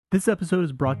This episode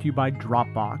is brought to you by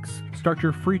Dropbox. Start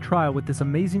your free trial with this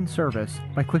amazing service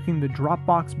by clicking the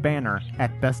Dropbox banner at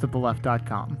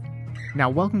bestoftheleft.com. Now,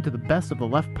 welcome to the Best of the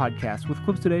Left podcast with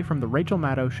clips today from The Rachel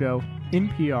Maddow Show,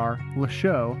 NPR, Le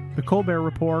Show, The Colbert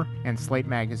Report, and Slate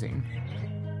Magazine.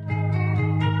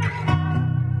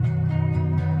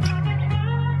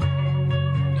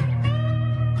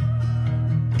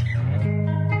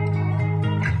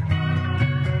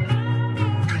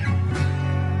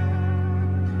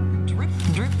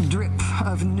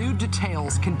 Of new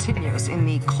details continues in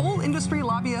the coal industry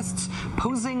lobbyists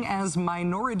posing as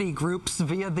minority groups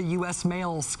via the U.S.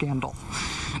 mail scandal.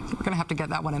 We're going to have to get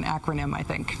that one an acronym, I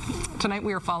think. Tonight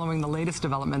we are following the latest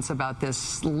developments about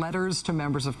this letters to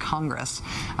members of Congress,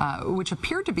 which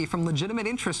appeared to be from legitimate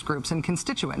interest groups and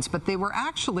constituents, but they were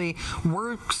actually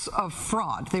works of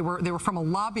fraud. They were from a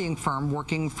lobbying firm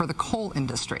working for the coal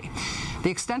industry. The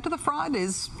extent of the fraud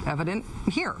is evident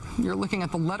here. You're looking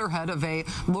at the letterhead of a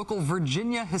local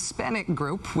Virginia Hispanic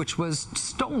group, which was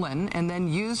stolen and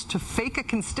then used to fake a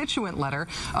constituent letter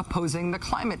opposing the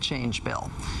climate change bill.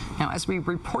 Now, as we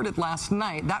reported last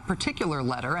night, that particular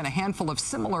letter and a handful of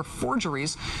similar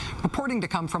forgeries purporting to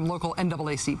come from local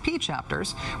NAACP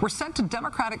chapters were sent to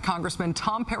Democratic Congressman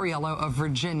Tom Perriello of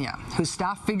Virginia, whose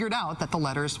staff figured out that the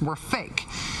letters were fake.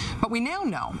 But we now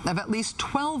know of at least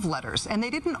 12 letters, and they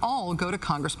didn't all go to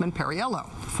Congressman Perriello.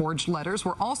 Forged letters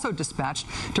were also dispatched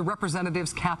to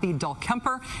Representatives Kathy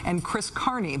Dahlkemper and Chris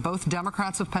Carney, both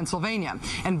Democrats of Pennsylvania.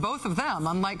 And both of them,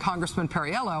 unlike Congressman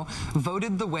Perriello,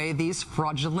 voted the way these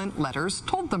fraudulent letters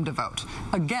told them to vote,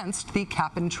 against the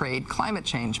cap-and-trade climate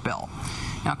change bill.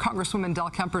 Now, Congresswoman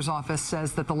Dahlkemper's office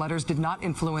says that the letters did not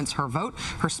influence her vote.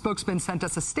 Her spokesman sent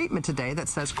us a statement today that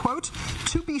says, quote,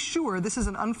 "To be sure, this is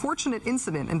an unfortunate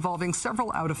incident involving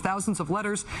several out of thousands of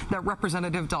letters that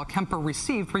Representative Dahlkemper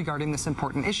received regarding this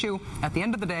important issue. At the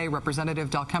end of the day,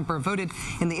 Representative Dahlkemper voted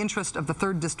in the interest of the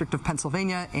 3rd District of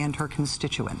Pennsylvania and her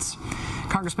constituents."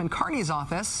 Congressman Carney's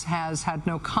office has had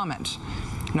no comment.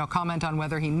 No comment on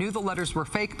whether he knew the letters were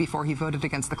fake before he voted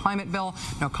against the climate bill.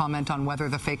 No comment on whether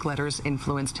the fake letters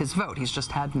influenced his vote. He's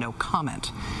just had no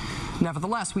comment.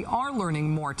 Nevertheless, we are learning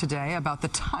more today about the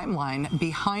timeline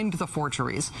behind the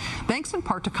forgeries, thanks in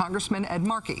part to Congressman Ed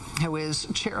Markey, who is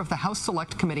chair of the House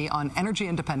Select Committee on Energy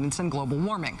Independence and Global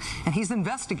Warming, and he's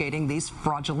investigating these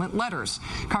fraudulent letters.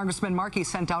 Congressman Markey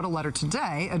sent out a letter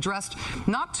today addressed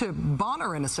not to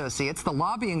Bonner and Associates, the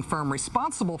lobbying firm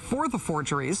responsible for the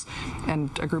forgeries, and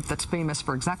a group that's famous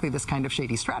for exactly this kind of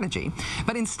shady strategy,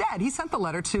 but instead he sent the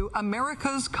letter to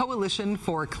America's Coalition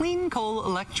for Clean Coal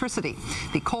Electricity,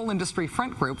 the coal industry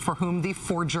front group for whom the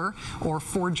forger or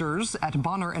forgers at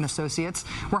Bonner and Associates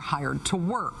were hired to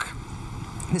work.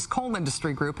 This coal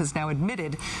industry group has now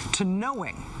admitted to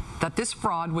knowing that this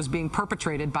fraud was being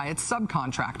perpetrated by its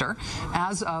subcontractor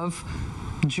as of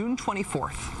June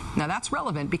 24th. Now that's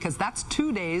relevant because that's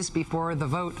 2 days before the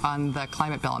vote on the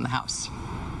climate bill in the House.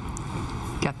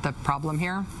 Get the problem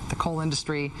here? The coal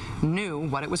industry knew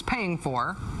what it was paying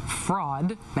for,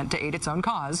 fraud meant to aid its own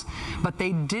cause, but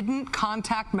they didn't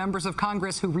contact members of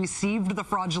Congress who received the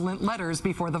fraudulent letters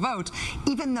before the vote,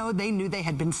 even though they knew they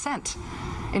had been sent.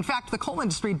 In fact, the coal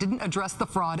industry didn't address the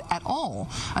fraud at all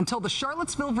until the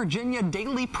Charlottesville, Virginia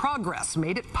Daily Progress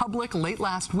made it public late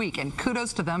last week, and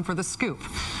kudos to them for the scoop.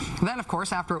 Then, of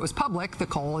course, after it was public, the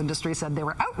coal industry said they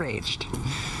were outraged.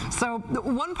 So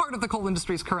one part of the coal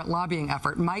industry's current lobbying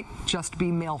effort might just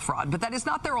be mail fraud, but that is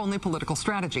not their only political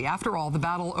strategy. After all, the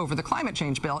battle over the climate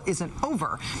change bill isn't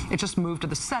over. It just moved to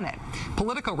the Senate.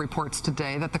 Politico reports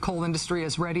today that the coal industry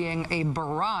is readying a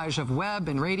barrage of web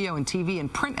and radio and TV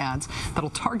and print ads that'll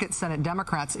target Senate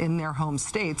Democrats in their home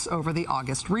states over the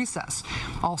August recess.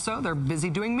 Also, they're busy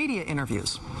doing media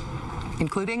interviews,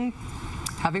 including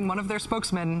having one of their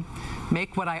spokesmen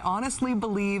make what I honestly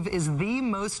believe is the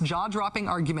most jaw-dropping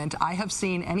argument I have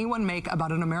seen anyone make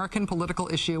about an American political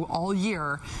issue all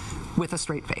year with a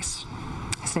straight face.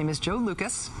 His name is Joe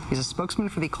Lucas. He's a spokesman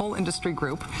for the coal industry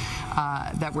group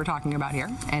that we're talking about here.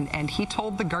 And he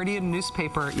told the Guardian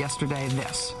newspaper yesterday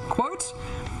this, quote,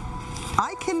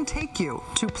 "I can take you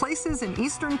to places in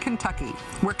eastern Kentucky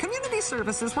where community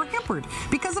services were hampered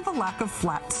because of a lack of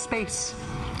flat space.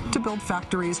 To build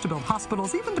factories, to build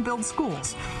hospitals, even to build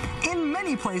schools. In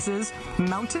many places,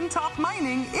 mountaintop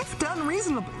mining, if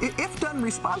done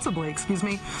responsibly,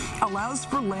 allows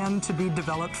for land to be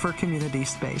developed for community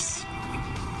space."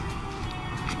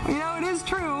 You know, it is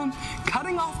true,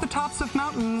 cutting off the tops of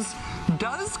mountains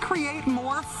does create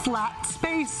more flat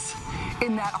space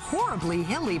in that horribly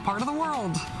hilly part of the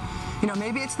world. You know,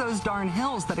 maybe it's those darn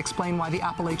hills that explain why the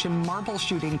Appalachian marble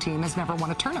shooting team has never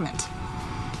won a tournament.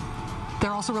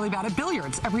 They're also really bad at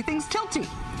billiards. Everything's tilty.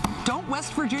 Don't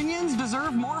West Virginians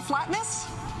deserve more flatness?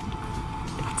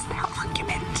 That's their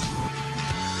argument.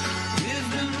 We've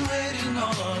been waiting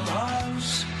all our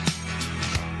lives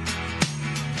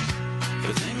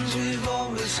for things we've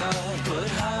always had but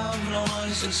have no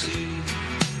eyes to see.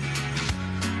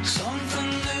 Something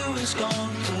new is going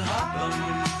to happen.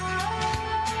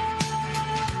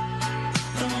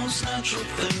 The most natural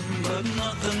thing, but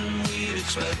nothing we'd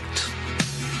expect.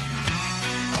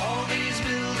 All these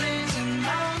buildings and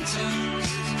mountains,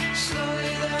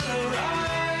 slowly they'll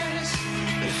arise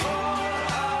before our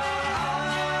eyes.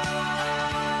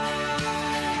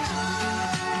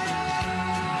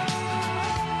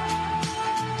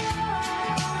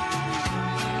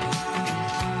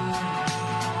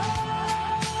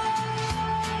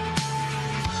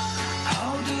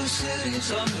 How do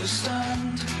cities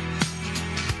understand?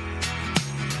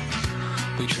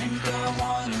 We drink our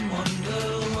wine and wonder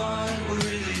why we're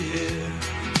really here.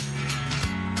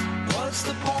 What's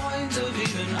the point of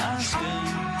even asking?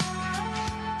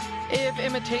 If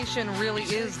imitation really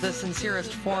is the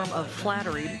sincerest form of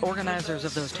flattery, organizers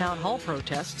of those town hall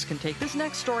protests can take this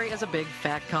next story as a big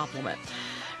fat compliment.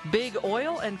 Big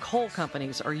oil and coal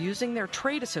companies are using their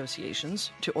trade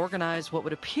associations to organize what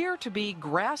would appear to be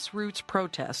grassroots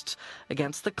protests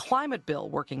against the climate bill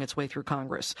working its way through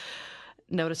Congress.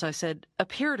 Notice I said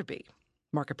appear to be.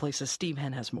 Marketplace's Steve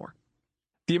Henn has more.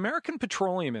 The American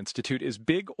Petroleum Institute is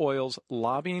big oil's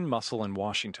lobbying muscle in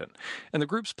Washington, and the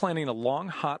group's planning a long,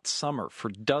 hot summer for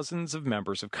dozens of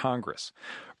members of Congress.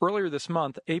 Earlier this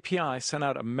month, API sent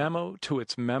out a memo to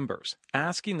its members,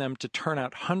 asking them to turn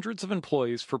out hundreds of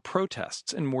employees for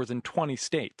protests in more than 20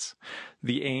 states.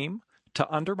 The aim? To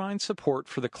undermine support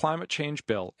for the climate change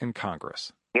bill in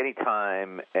Congress.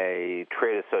 Anytime a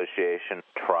trade association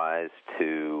tries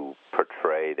to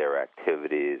portray their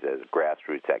activities as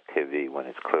grassroots activity when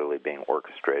it's clearly being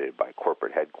orchestrated by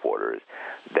corporate headquarters,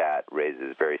 that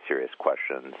raises very serious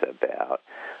questions about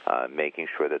making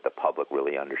sure that the public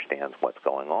really understands what's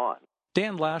going on.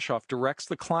 Dan Lashoff directs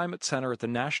the Climate Center at the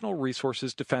National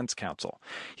Resources Defense Council.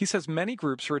 He says many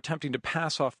groups are attempting to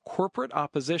pass off corporate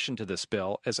opposition to this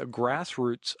bill as a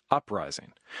grassroots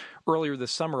uprising. Earlier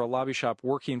this summer, a lobby shop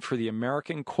working for the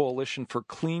American Coalition for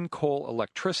Clean Coal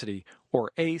Electricity, or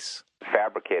ACE,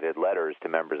 fabricated letters to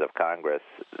members of Congress,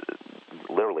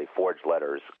 literally forged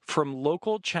letters, from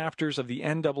local chapters of the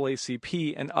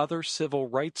NAACP and other civil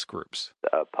rights groups,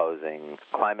 opposing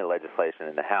climate legislation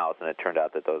in the House, and it turned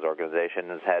out that those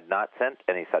organizations had not sent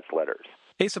any such letters.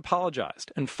 ACE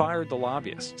apologized and fired the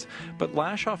lobbyists, but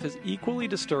Lashoff is equally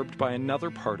disturbed by another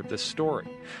part of this story.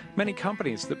 Many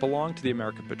companies that belong to the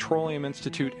American Petroleum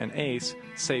Institute and ACE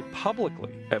say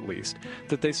publicly, at least,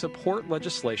 that they support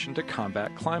legislation to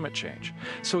combat climate change.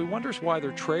 So he wonders why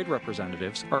their trade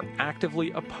representatives are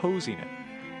actively opposing it.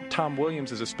 Tom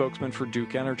Williams is a spokesman for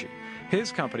Duke Energy.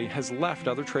 His company has left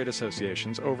other trade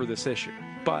associations over this issue,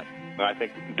 but I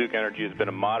think Duke Energy has been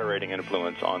a moderating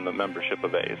influence on the membership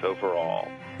of ACE overall.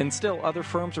 And still, other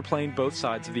firms are playing both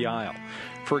sides of the aisle.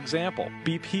 For example,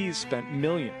 BP's spent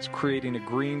millions creating a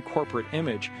green corporate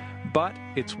image, but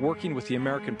it's working with the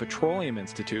American Petroleum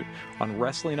Institute on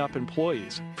wrestling up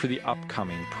employees for the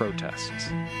upcoming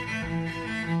protests.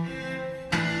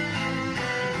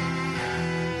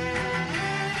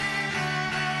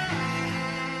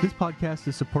 This podcast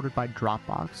is supported by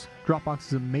Dropbox. Dropbox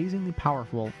is amazingly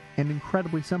powerful and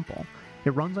incredibly simple.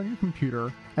 It runs on your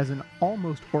computer as an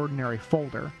almost ordinary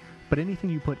folder, but anything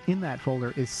you put in that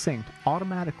folder is synced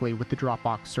automatically with the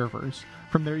Dropbox servers.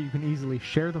 From there, you can easily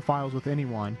share the files with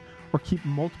anyone or keep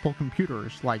multiple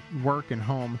computers, like work and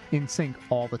home, in sync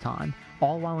all the time,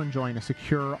 all while enjoying a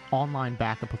secure online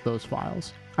backup of those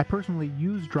files. I personally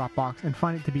use Dropbox and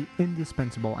find it to be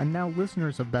indispensable, and now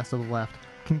listeners of Best of the Left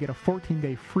can get a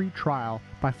 14-day free trial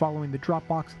by following the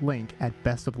Dropbox link at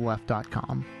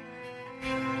bestoftheleft.com.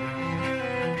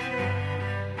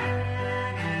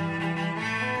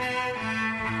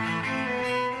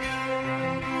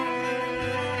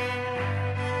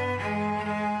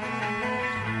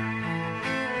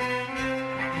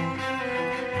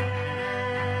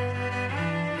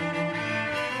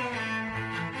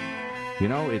 You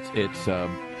know, it's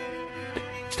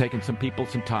taken some people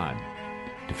some time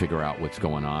to figure out what's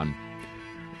going on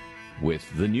with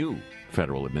the new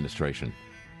federal administration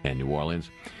in New Orleans.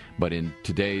 But in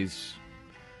today's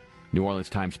New Orleans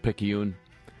Times-Picayune,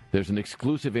 there's an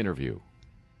exclusive interview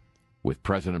with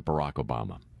President Barack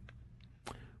Obama,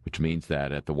 which means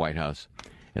that at the White House,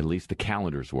 at least the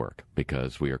calendars work,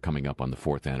 because we are coming up on the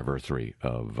 4th anniversary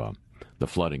of the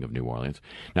flooding of New Orleans.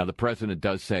 Now, the president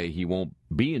does say he won't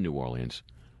be in New Orleans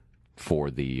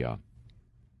for the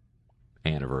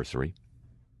anniversary.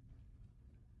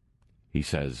 he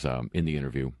says in the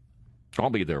interview, I'll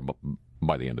be there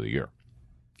by the end of the year.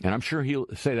 And I'm sure he'll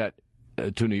say that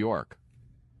to New York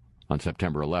on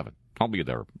September 11th. I'll be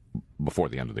there before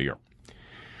the end of the year.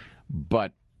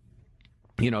 But,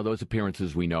 those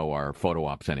appearances we know are photo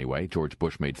ops anyway. George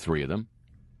Bush made 3 of them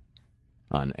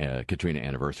on Katrina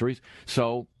anniversaries.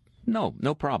 So,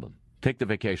 no problem. Take the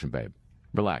vacation, babe.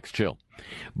 Relax, chill.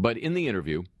 But in the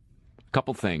interview, a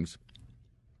couple things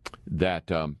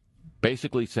that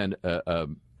basically send a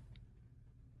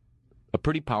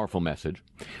pretty powerful message.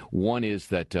 One is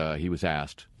that he was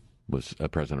asked,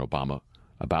 President Obama,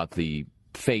 about the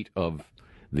fate of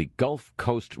the Gulf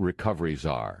Coast Recovery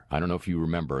Czar. I don't know if you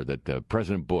remember that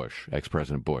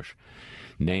ex-President Bush,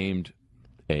 named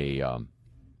a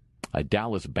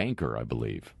Dallas banker, I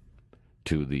believe,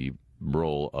 to the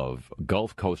role of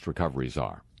Gulf Coast Recovery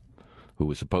Czar, who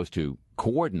was supposed to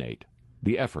coordinate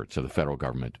the efforts of the federal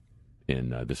government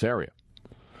in this area.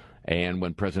 And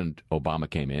when President Obama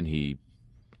came in, he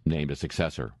named a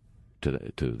successor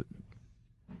to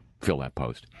fill that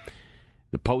post.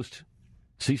 The post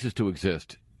ceases to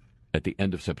exist at the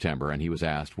end of September, and he was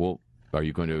asked, well, are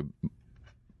you going to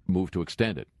move to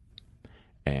extend it?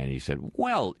 And he said,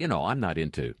 well, I'm not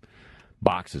into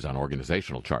boxes on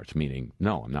organizational charts, meaning,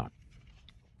 no, I'm not.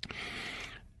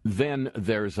 Then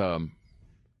there's, and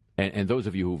those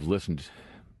of you who've listened,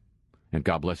 and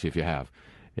God bless you if you have,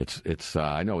 it's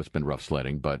I know it's been rough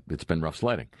sledding, but it's been rough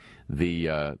sledding.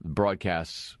 The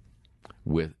broadcasts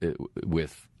with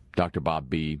Dr. Bob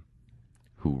B.,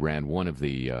 who ran one of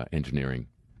the engineering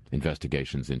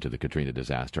investigations into the Katrina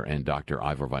disaster, and Dr.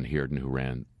 Ivor Van Heerden, who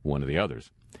ran one of the others.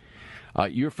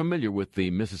 You're familiar with the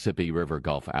Mississippi River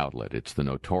Gulf Outlet. It's the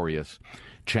notorious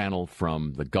channel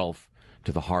from the Gulf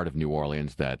to the heart of New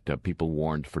Orleans that people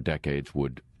warned for decades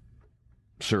would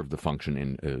serve the function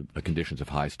in conditions of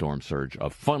high storm surge,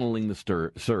 of funneling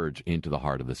the surge into the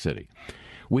heart of the city,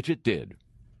 which it did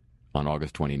on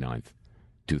August 29th,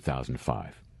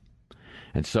 2005.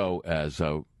 And so as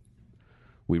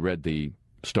we read the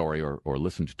story or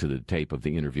listened to the tape of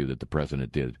the interview that the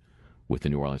president did with the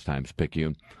New Orleans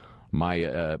Times-Picayune,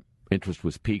 my interest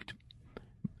was piqued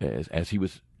as he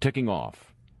was ticking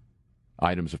off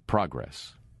items of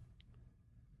progress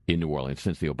in New Orleans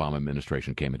since the Obama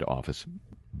administration came into office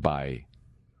by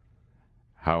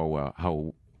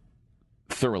how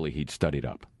thoroughly he'd studied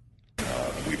up.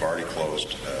 We've already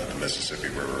closed the Mississippi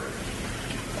River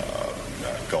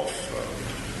Gulf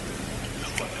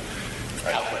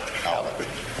outlet.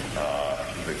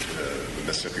 The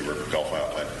Mississippi River Gulf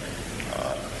outlet.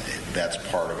 That's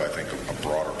part of, I think, a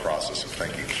broader process of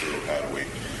thinking through how do we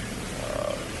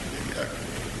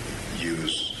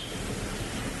use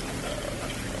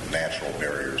natural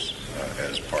barriers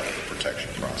as part of the protection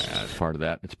process. As part of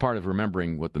that, it's part of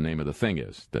remembering what the name of the thing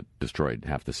is that destroyed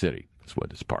half the city. That's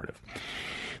what it's part of.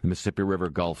 The Mississippi River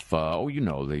Gulf.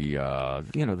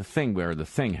 The thing where the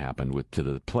thing happened to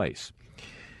the place.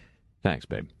 Thanks,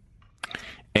 babe.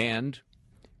 And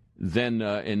then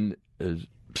in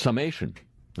summation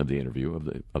of the interview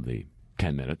of the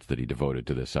 10 minutes that he devoted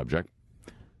to this subject,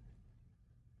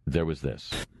 there was this.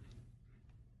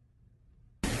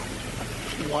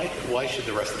 Why should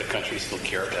the rest of the country still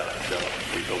care about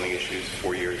rebuilding issues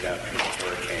 4 years after the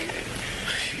hurricane?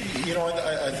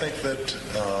 I think that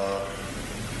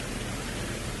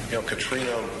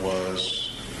Katrina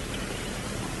was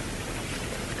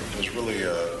really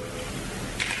a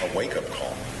wake-up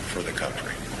call for the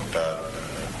country about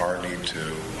our need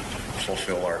to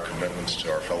fulfill our commitments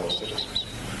to our fellow citizens.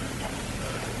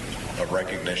 A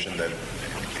recognition that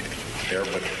there,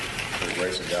 but for the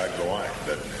grace of God go I,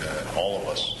 that all of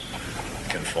us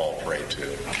can fall prey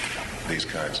to these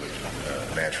kinds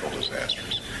of natural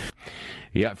disasters.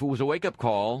 Yeah, if it was a wake-up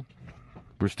call,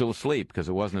 we're still asleep because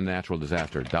it wasn't a natural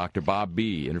disaster. Dr. Bob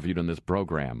B., interviewed on this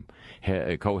program,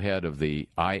 co-head of the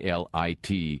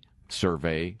ILIT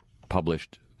survey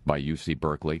published by UC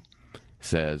Berkeley,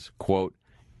 says, quote,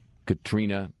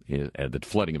 Katrina, the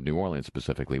flooding of New Orleans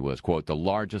specifically, was, quote, the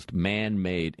largest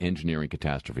man-made engineering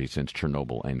catastrophe since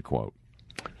Chernobyl, end quote.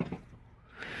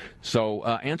 So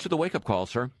answer the wake-up call,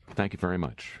 sir. Thank you very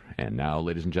much. And now,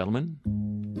 ladies and gentlemen.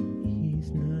 He's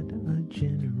not a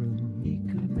general. He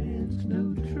commands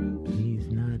no troops.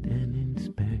 He's not an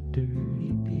inspector.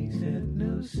 He peeks at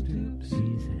no stoops.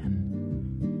 He's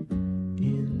an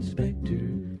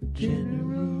inspector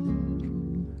general.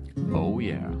 Oh,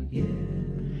 yeah. Yeah.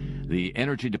 The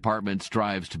Energy Department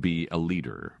strives to be a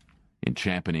leader in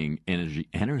championing energy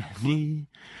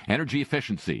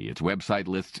efficiency. Its website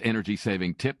lists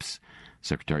energy-saving tips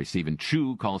Secretary Stephen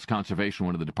Chu calls conservation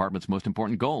one of the department's most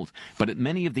important goals. But at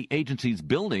many of the agency's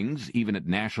buildings, even at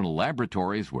national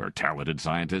laboratories where talented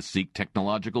scientists seek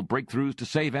technological breakthroughs to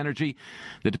save energy,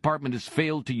 the department has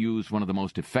failed to use one of the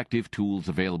most effective tools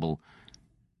available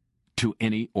to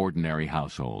any ordinary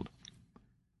household: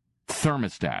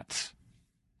 thermostats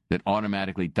that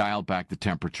automatically dial back the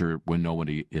temperature when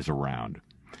nobody is around.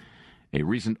 A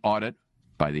recent audit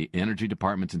by the Energy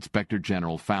Department's Inspector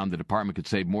General found the department could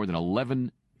save more than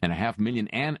 $11.5 million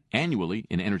annually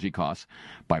in energy costs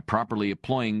by properly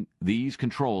employing these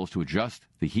controls to adjust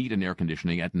the heat and air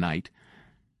conditioning at night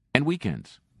and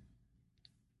weekends.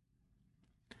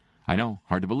 I know,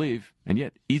 hard to believe, and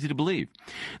yet easy to believe.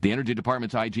 The Energy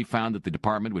Department's IG found that the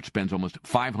department, which spends almost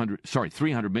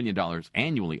 $300 million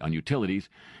annually on utilities,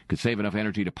 could save enough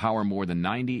energy to power more than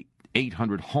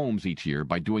 9,800 homes each year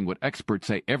by doing what experts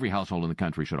say every household in the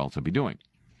country should also be doing,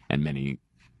 and many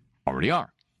already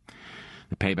are.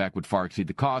 The payback would far exceed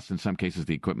the cost. In some cases,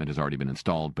 the equipment has already been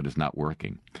installed but is not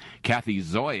working. Kathy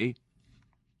Zoe,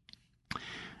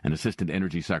 an assistant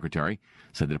energy secretary,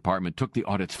 said the department took the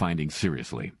audit's findings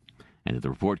seriously, and that the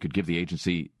report could give the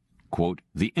agency, quote,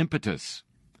 the impetus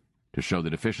to show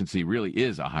that efficiency really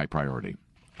is a high priority,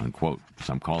 unquote.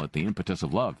 Some call it the impetus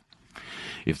of love.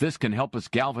 If this can help us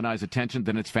galvanize attention,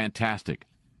 then it's fantastic,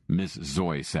 Ms.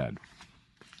 Zoe said.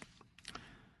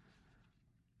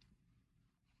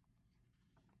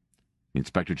 The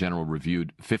Inspector General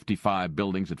reviewed 55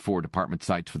 buildings at 4 department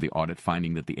sites for the audit,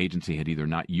 finding that the agency had either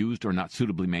not used or not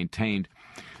suitably maintained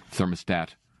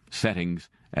thermostat settings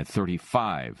at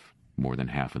 35, more than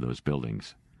half of those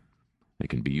buildings. They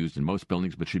can be used in most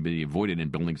buildings, but should be avoided in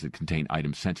buildings that contain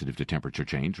items sensitive to temperature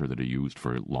change or that are used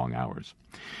for long hours.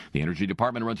 The Energy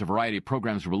Department runs a variety of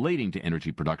programs relating to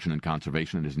energy production and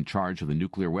conservation and is in charge of the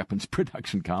nuclear weapons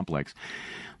production complex.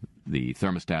 The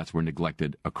thermostats were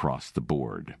neglected across the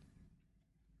board.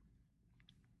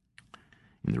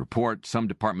 In the report, some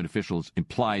department officials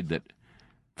implied that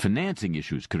financing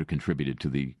issues could have contributed to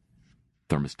the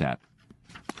thermostat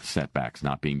setbacks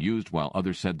not being used, while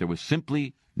others said there was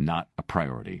simply not a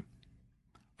priority.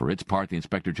 For its part, the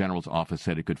Inspector General's office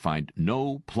said it could find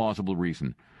no plausible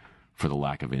reason for the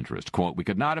lack of interest. Quote, we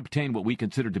could not obtain what we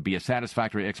considered to be a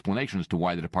satisfactory explanation as to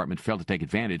why the department failed to take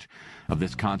advantage of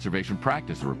this conservation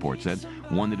practice, the report said,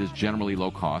 one that is generally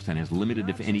low cost and has limited,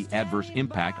 if any, adverse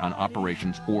impact on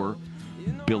operations or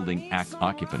building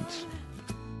occupants.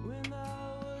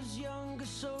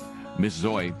 Ms.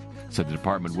 Zoe said the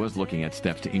department was looking at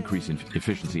steps to increase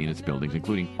efficiency in its buildings,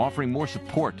 including offering more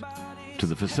support to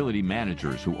the facility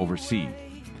managers who oversee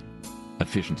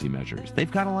efficiency measures. They've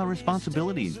got a lot of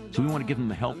responsibilities, so we want to give them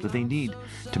the help that they need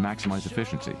to maximize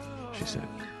efficiency, she said.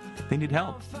 They need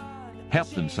help. Help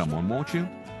them, someone, won't you?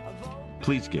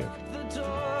 Please give.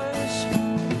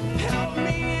 Help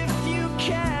me if you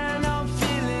can, I'm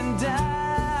feeling down.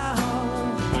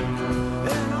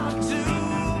 And I do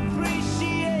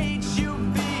appreciate you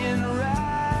being around.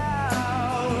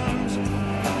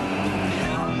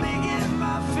 Help me get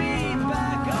my feet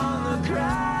back on the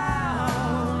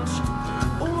ground.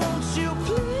 Won't you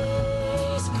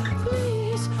please,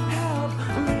 please help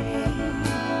me?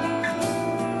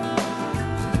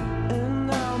 And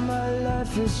now my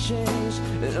life has changed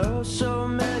in oh so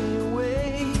many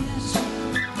ways.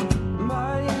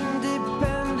 My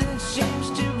independence seems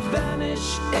to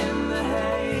vanish in the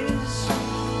haze.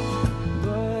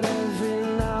 But every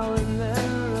now and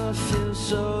then I feel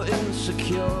so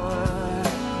insecure.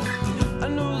 I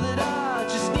know that I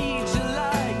just need you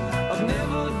like I've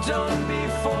never done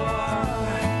before.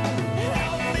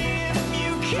 Help me if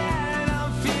you can,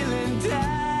 I'm feeling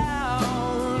down.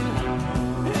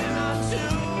 And I do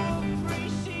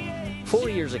appreciate 4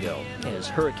 years ago, as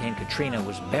Hurricane Katrina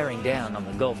was bearing down on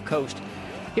the Gulf Coast,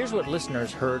 here's what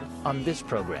listeners heard on this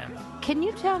program. Can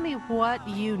you tell me what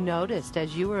you noticed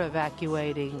as you were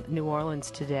evacuating New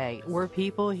Orleans today? Were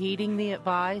people heeding the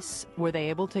advice? Were they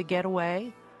able to get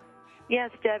away?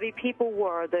 Yes, Debbie, people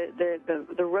were.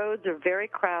 The roads are very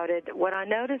crowded. What I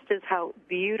noticed is how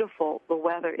beautiful the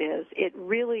weather is. It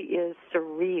really is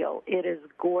surreal. It is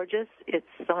gorgeous. It's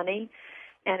sunny.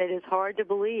 And it is hard to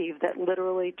believe that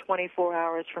literally 24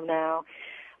 hours from now,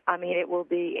 I mean, it will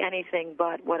be anything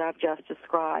but what I've just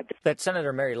described. That's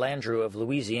Senator Mary Landrieu of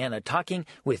Louisiana talking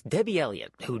with Debbie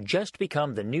Elliott, who just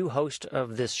become the new host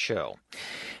of this show.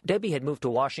 Debbie had moved to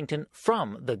Washington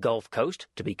from the Gulf Coast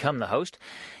to become the host,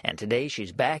 and today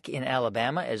she's back in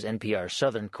Alabama as NPR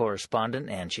Southern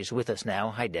correspondent, and she's with us now.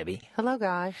 Hi, Debbie. Hello,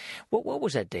 Guy. What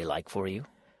was that day like for you?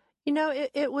 You know,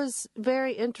 it was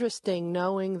very interesting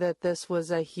knowing that this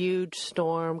was a huge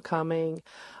storm coming.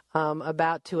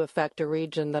 about to affect a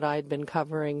region that I'd been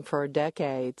covering for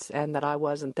decades and that I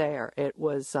wasn't there. It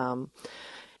was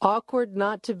awkward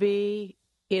not to be,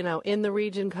 in the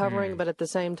region covering, but at the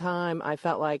same time, I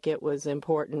felt like it was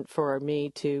important for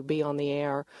me to be on the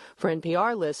air for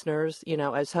NPR listeners,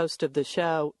 as host of the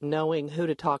show, knowing who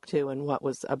to talk to and what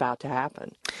was about to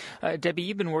happen. Debbie,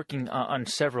 you've been working on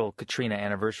several Katrina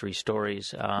anniversary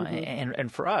stories,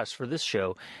 and for us, for this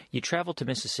show, you traveled to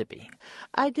Mississippi.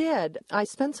 I did. I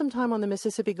spent some time on the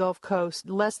Mississippi Gulf Coast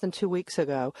less than 2 weeks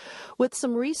ago with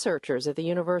some researchers at the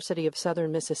University of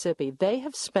Southern Mississippi. They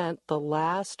have spent the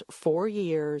last 4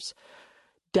 years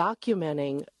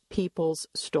documenting people's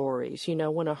stories.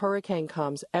 When a hurricane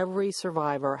comes, every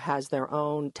survivor has their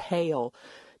own tale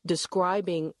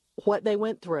describing what they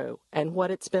went through and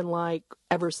what it's been like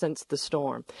ever since the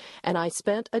storm. And I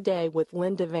spent a day with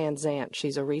Linda Van Zant.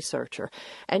 She's a researcher.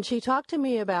 And she talked to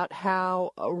me about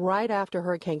how right after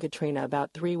Hurricane Katrina,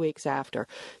 about 3 weeks after,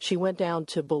 she went down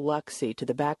to Biloxi, to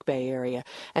the Back Bay area,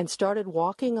 and started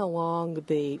walking along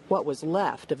what was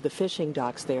left of the fishing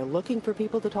docks there, looking for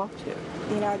people to talk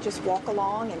to. Just walk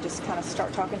along and just kind of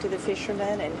start talking to the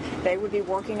fishermen, and they would be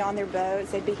working on their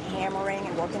boats. They'd be hammering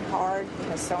and working hard,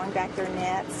 sewing back their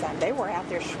nets, and they were out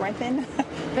there shrimping.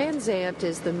 Van Zant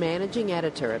is the managing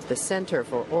editor of the Center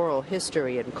for Oral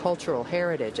History and Cultural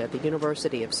Heritage at the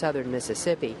University of Southern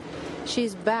Mississippi.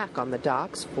 She's back on the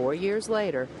docks 4 years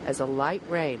later as a light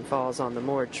rain falls on the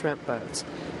moored shrimp boats.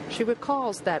 She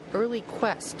recalls that early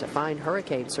quest to find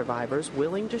hurricane survivors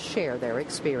willing to share their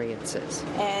experiences.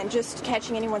 And just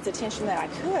catching anyone's attention that I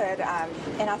could,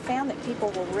 and I found that people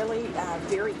were really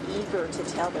very eager to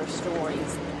tell their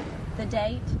stories. The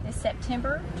date is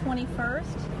September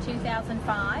 21st,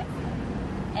 2005,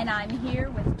 and I'm here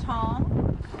with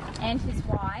Tom and his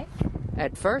wife.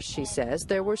 At first, she says,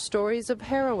 there were stories of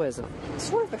heroism.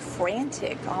 Sort of a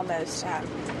frantic, almost.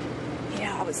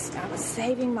 I was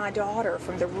saving my daughter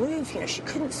from the roof. She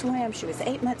couldn't swim. She was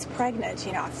 8 months pregnant.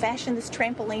 I fashioned this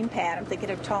trampoline pad. I'm thinking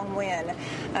of Tong Nguyen,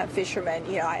 fisherman.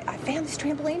 I found this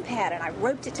trampoline pad and I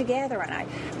roped it together and I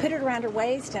put it around her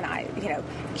waist and I,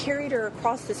 carried her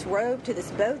across this road to this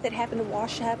boat that happened to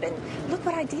wash up. And look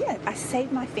what I did. I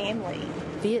saved my family.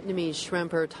 Vietnamese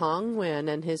shrimper Tong Nguyen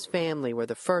and his family were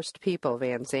the first people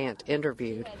Van Zant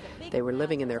interviewed. They were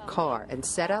living in their car and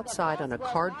sat outside on a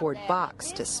cardboard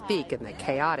box to speak in the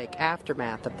chaotic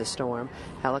aftermath of the storm,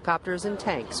 helicopters and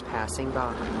tanks passing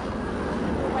by.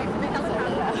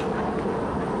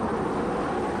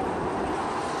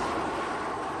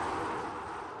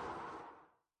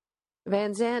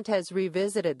 Van Zant has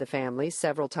revisited the family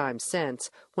several times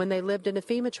since, when they lived in a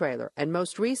FEMA trailer, and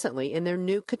most recently in their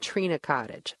new Katrina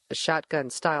cottage, a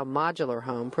shotgun-style modular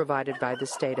home provided by the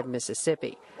state of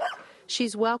Mississippi.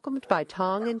 She's welcomed by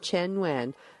Tong and Chen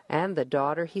Nguyen and the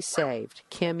daughter he saved,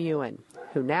 Kim Yuen,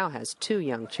 who now has 2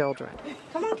 young children.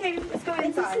 Come on, Katie, let's go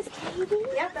inside. This is Katie?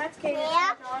 Yep, that's Katie.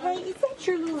 Yeah. Hey, is that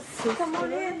your little sister? Come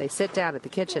on in. They sit down at the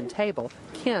kitchen table,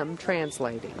 Kim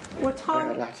translating. Well,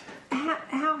 Tom,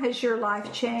 how has your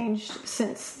life changed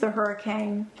since the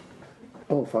hurricane?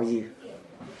 For you.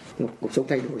 Cuộc sống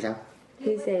thay đổi sao?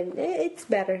 He said, it's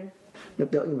better.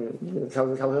 Lúc đỡ nhưng mà sau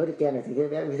hurricane này thì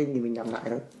everything thì mình làm lại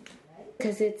thôi.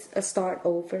 Because it's a start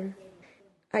over.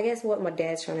 I guess what my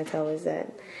dad's trying to tell is that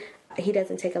he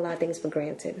doesn't take a lot of things for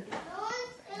granted.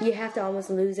 You have to almost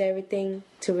lose everything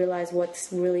to realize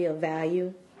what's really of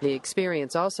value. The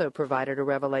experience also provided a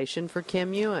revelation for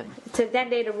Kim Yuen. It took that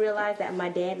day to realize that my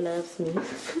dad loves me.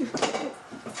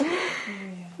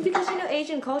 Because,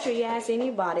 Asian culture, you ask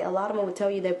anybody, a lot of them would tell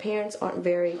you their parents aren't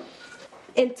very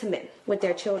intimate with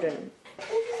their children.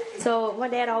 So my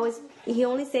dad he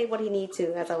only said what he needed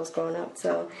to as I was growing up.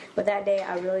 So, but that day,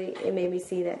 it made me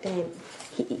see that, damn,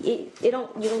 you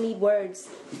don't need words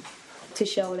to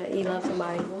show that you love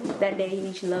somebody. That day,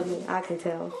 he loved me. I can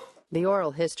tell. The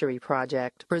Oral History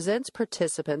Project presents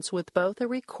participants with both a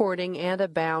recording and a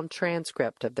bound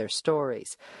transcript of their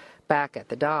stories. Back at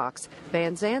the docks,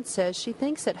 Van Zant says she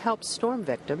thinks it helps storm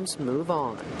victims move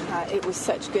on. It was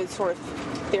such good sort of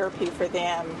therapy for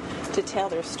them to tell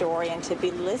their story and to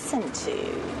be listened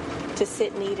to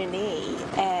sit knee to knee,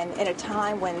 and in a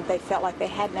time when they felt like they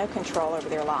had no control over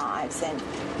their lives and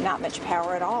not much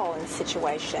power at all in the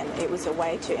situation. It was a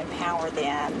way to empower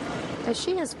them. As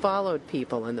she has followed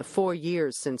people in the 4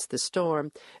 years since the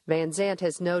storm, Van Zant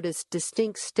has noticed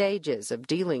distinct stages of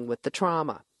dealing with the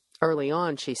trauma. Early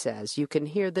on, she says, you can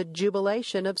hear the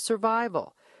jubilation of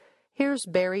survival. Here's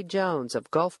Barry Jones of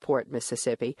Gulfport,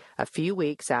 Mississippi, a few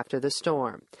weeks after the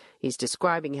storm. He's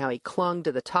describing how he clung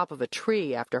to the top of a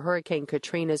tree after Hurricane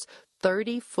Katrina's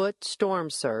 30-foot storm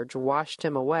surge washed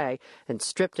him away and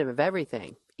stripped him of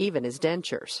everything, even his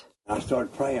dentures. I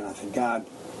started praying. I said, God,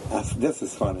 this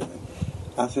is funny.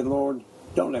 I said, Lord,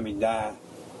 don't let me die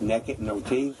naked, no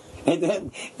teeth. And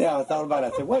then I thought about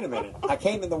it. I said, wait a minute. I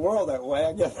came in the world that way.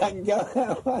 I guess I can go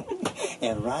that way.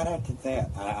 And right after that,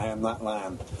 I am not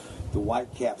lying, the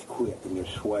white caps quit and their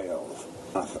swells.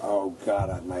 I said, oh, God,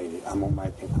 I made it. I'm going to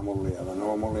make it. I'm going to live. I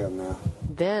know I'm going to live now.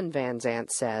 Then, Van Zandt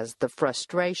says, the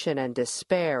frustration and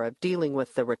despair of dealing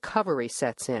with the recovery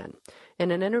sets in.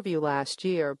 In an interview last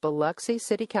year, Biloxi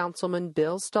City Councilman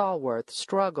Bill Stallworth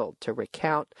struggled to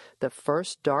recount the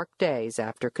first dark days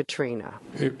after Katrina.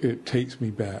 It takes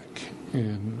me back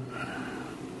to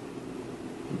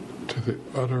the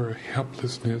utter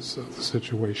helplessness of the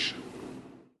situation.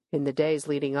 In the days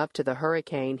leading up to the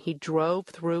hurricane, he drove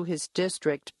through his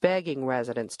district begging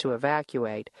residents to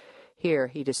evacuate. Here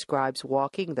he describes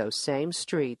walking those same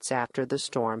streets after the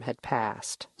storm had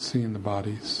passed. Seeing the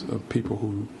bodies of people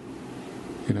who,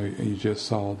 you just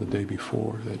saw the day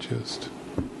before, that just,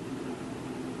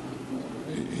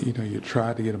 you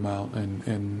tried to get them out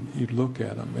and you look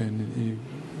at them and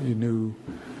you knew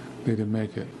they didn't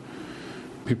make it.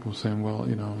 People saying, well,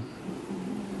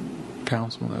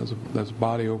 Councilman, there's a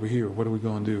body over here. What are we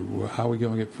going to do? How are we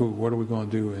going to get food? What are we going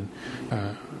to do? And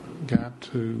got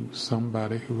to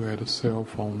somebody who had a cell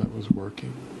phone that was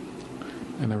working.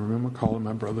 And I remember calling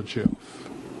my brother Jeff.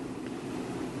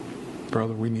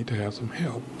 Brother, we need to have some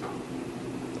help.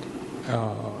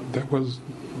 There was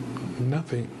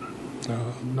nothing,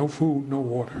 no food, no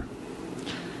water.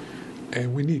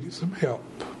 And we needed some help.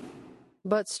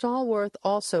 But Stallworth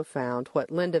also found what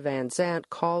Linda Van Zandt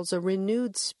calls a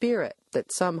renewed spirit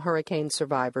that some hurricane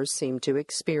survivors seem to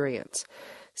experience.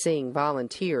 Seeing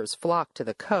volunteers flock to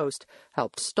the coast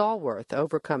helped Stallworth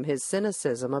overcome his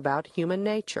cynicism about human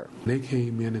nature. They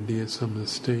came in and did some of the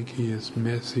stinkiest,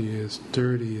 messiest,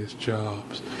 dirtiest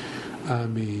jobs. I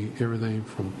mean, everything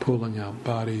from pulling out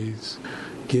bodies,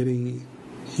 getting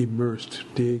immersed,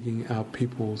 digging out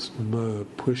people's mud,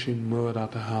 pushing mud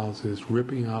out the houses,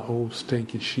 ripping out old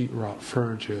stinky sheetrock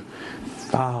furniture,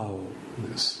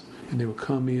 foulness. And they would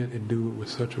come in and do it with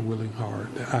such a willing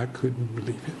heart that I couldn't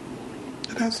believe it.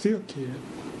 And I still can't.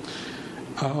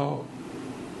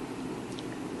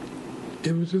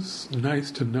 It was just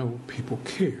nice to know people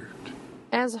cared.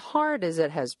 As hard as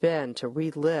it has been to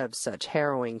relive such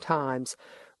harrowing times,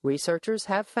 researchers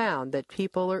have found that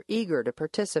people are eager to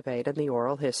participate in the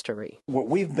oral history. What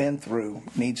we've been through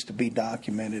needs to be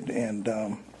documented, and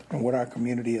what our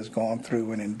community has gone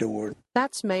through and endured.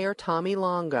 That's Mayor Tommy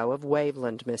Longo of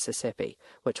Waveland, Mississippi,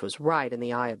 which was right in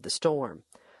the eye of the storm.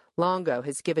 Longo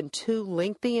has given 2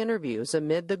 lengthy interviews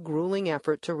amid the grueling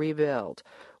effort to rebuild.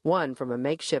 One from a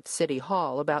makeshift city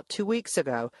hall about 2 weeks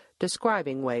ago,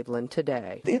 describing Waveland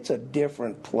today. It's a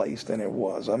different place than it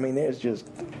was. I mean, there's just,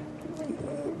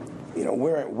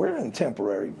 we're in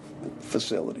temporary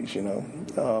facilities,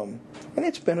 and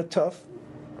it's been a tough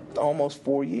almost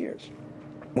 4 years.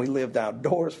 We lived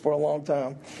outdoors for a long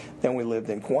time. Then we lived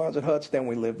in Quonset huts. Then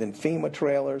we lived in FEMA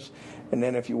trailers. And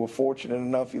then if you were fortunate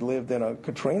enough, you lived in a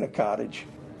Katrina cottage.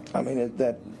 I mean,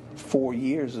 that 4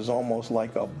 years is almost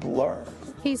like a blur.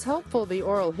 He's hopeful the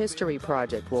Oral History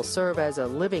Project will serve as a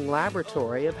living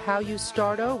laboratory of how you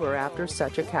start over after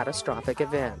such a catastrophic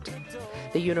event.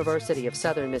 The University of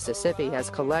Southern Mississippi has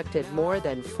collected more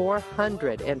than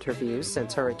 400 interviews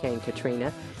since Hurricane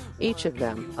Katrina, each of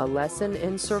them a lesson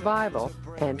in survival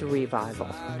and revival.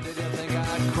 Did you think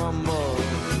I'd crumble?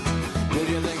 Did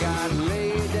you think I'd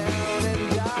lay down and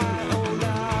die? Oh,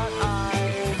 not I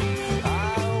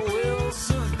will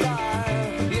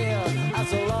survive. Yeah,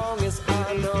 as long as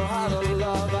I know how to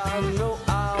love, I know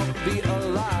I'll be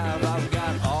alive. I've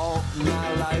got all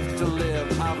my life to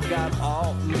live. I've got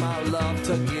all my love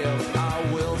to give.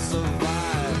 I will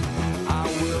survive. I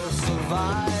will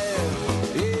survive.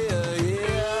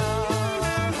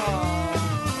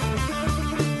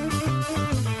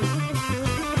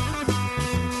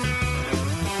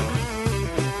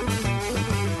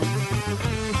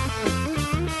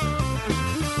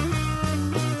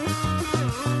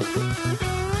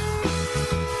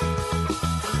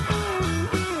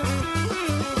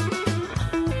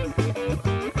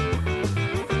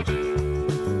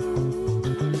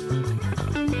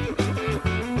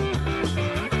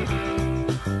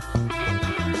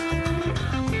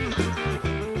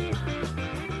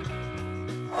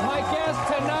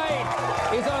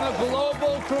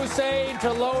 Crusade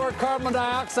to lower carbon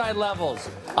dioxide levels.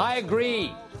 I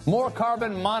agree. More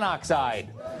carbon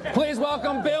monoxide. Please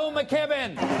welcome Bill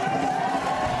McKibben.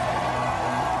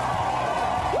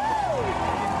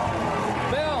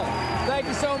 Bill, thank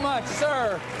you so much.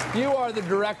 Sir, you are the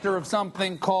director of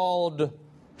something called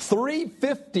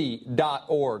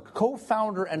 350.org,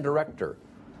 co-founder and director.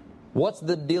 What's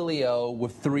the dealio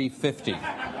with 350?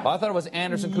 I thought it was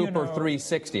Anderson Cooper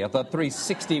 360. I thought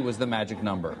 360 was the magic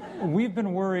number. We've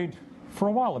been worried for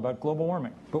a while about global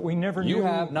warming, but we never knew. You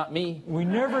have, not me. We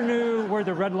never knew where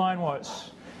the red line was.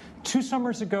 2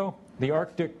 summers ago, the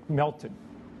Arctic melted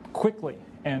quickly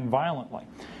and violently.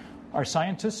 Our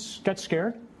scientists got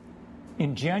scared.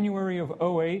 In January of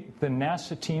 2008, the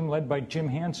NASA team led by Jim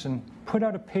Hansen put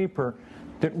out a paper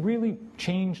that really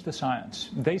changed the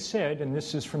science. They said, and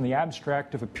this is from the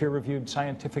abstract of a peer-reviewed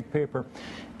scientific paper,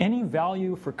 any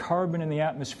value for carbon in the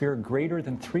atmosphere greater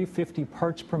than 350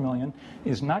 parts per million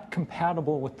is not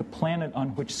compatible with the planet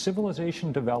on which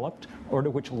civilization developed or to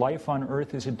which life on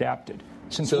Earth is adapted.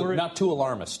 So not too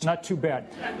alarmist. Not too bad.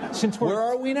 Where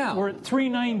are we now? We're at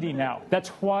 390 now. That's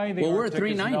why the we're at Arctic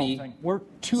 390. is melting. We're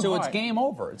too high. So it's game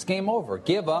over. It's game over.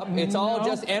 Give up. It's all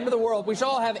just end of the world. We should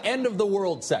all have end of the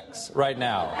world sex right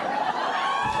now.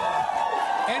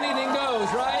 Anything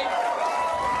goes,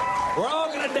 right? We're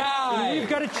all going to die. We've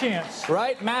got a chance.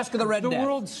 Right? Mask of the Red Death. The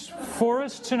world's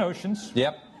forests and oceans.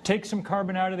 Yep. Take some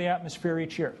carbon out of the atmosphere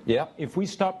each year. Yep. If we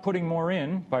stop putting more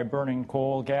in by burning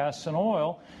coal, gas, and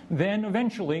oil, then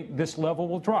eventually this level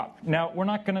will drop. Now, we're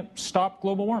not going to stop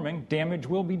global warming. Damage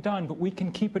will be done, but we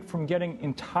can keep it from getting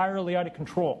entirely out of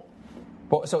control.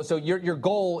 Well, so your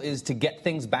goal is to get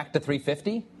things back to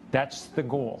 350? That's the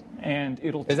goal, and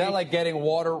it'll. Is that like getting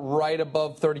water right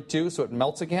above 32 so it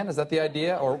melts again? Is that the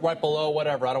idea, or right below?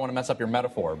 Whatever. I don't want to mess up your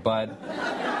metaphor, but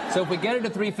so if we get it to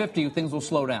 350, things will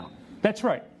slow down. That's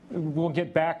right. We'll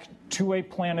get back to a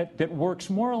planet that works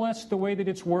more or less the way that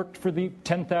it's worked for the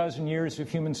 10,000 years of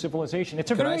human civilization. It's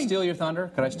a Could I steal your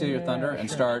thunder? Could I steal your thunder and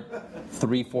start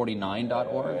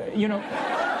 349.org? You know,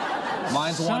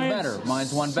 mine's one better.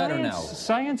 Mine's one better now.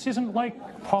 Science isn't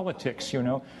like politics, you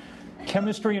know.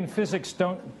 Chemistry and physics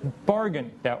don't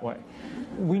bargain that way.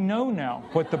 We know now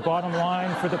what the bottom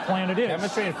line for the planet is.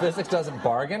 Chemistry and physics doesn't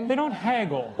bargain? They don't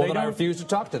haggle. Well, then I refuse to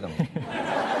talk to them.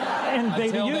 And they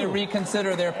Until to you. they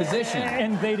reconsider their position.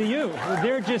 And they to you.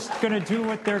 They're just going to do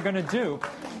what they're going to do.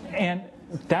 And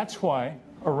that's why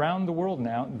around the world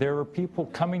now there are people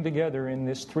coming together in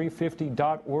this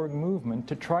 350.org movement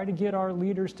to try to get our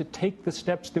leaders to take the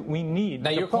steps that we need.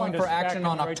 Now, you're calling for action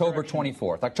on October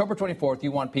 24th. October 24th,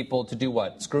 you want people to do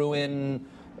what? Screw in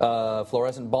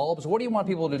fluorescent bulbs? What do you want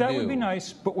people to do? That would be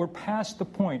nice, but we're past the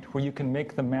point where you can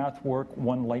make the math work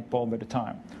one light bulb at a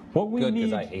time. What we Good, need,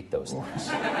 because I hate those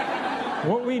things.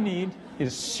 What we need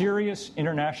is serious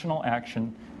international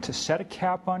action to set a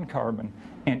cap on carbon.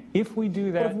 And if we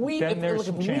do that, then there's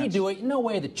some chance. If we do it, no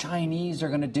way the Chinese are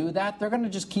going to do that. They're going to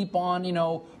just keep on,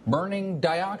 burning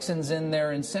dioxins in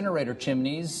their incinerator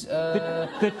chimneys,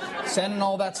 sending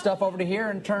all that stuff over to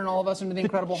here and turning all of us into the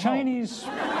Incredible Hulk.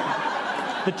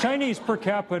 The Chinese per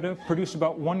capita produce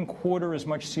about 1/4 as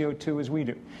much CO2 as we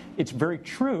do. It's very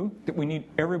true that we need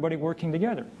everybody working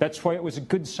together. That's why it was a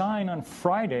good sign on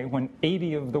Friday when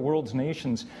 80 of the world's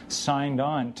nations signed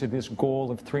on to this goal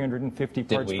of 350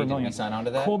 parts per million. Did we sign on to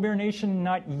that? Colbert Nation,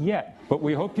 not yet, but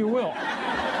we hope you will.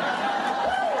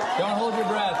 Don't hold your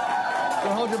breath.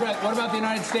 Don't hold your breath. What about the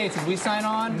United States? Did we sign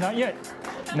on? Not yet.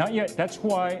 Not yet. That's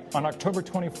why on October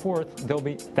 24th, there'll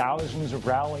be thousands of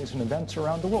rallies and events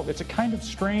around the world. It's a kind of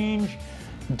strange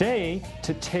day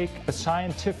to take a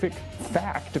scientific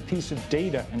fact, a piece of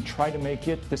data, and try to make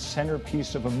it the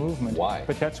centerpiece of a movement. Why?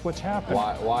 But that's what's happening.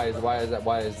 Why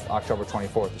is October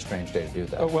 24th a strange day to do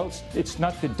that? Well, it's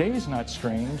not, the day's not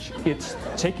strange. It's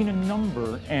taking a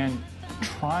number and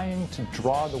trying to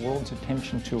draw the world's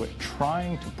attention to it,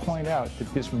 trying to point out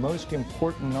that this most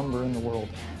important number in the world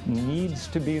needs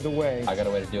to be the way. I got a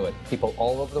way to do it. People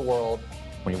all over the world,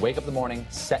 when you wake up in the morning,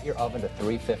 set your oven to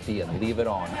 350 and leave it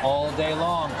on all day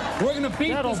long. We're going to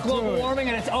beat this global warming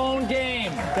at its own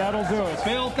game. That'll do it.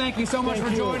 Bill, thank you so much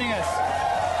for joining us.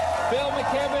 Bill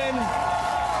McKibben,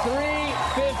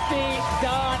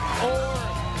 350.org.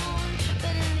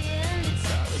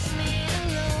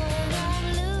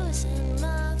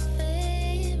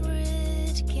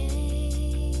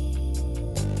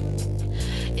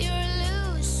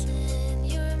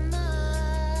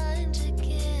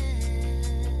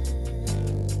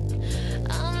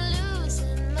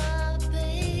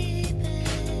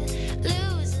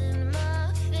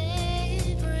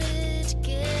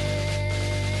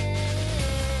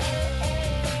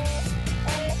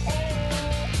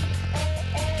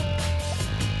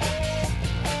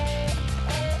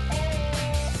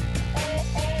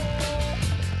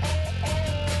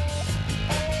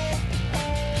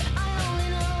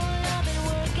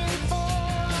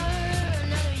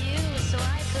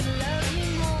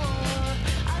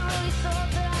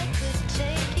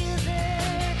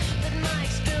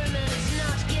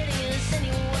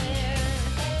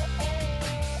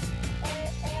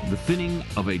 The thinning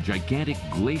of a gigantic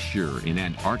glacier in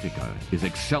Antarctica is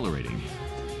accelerating.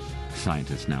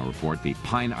 Scientists now report the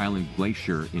Pine Island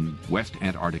Glacier in West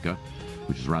Antarctica,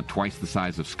 which is around twice the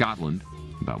size of Scotland,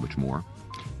 about which more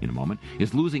in a moment,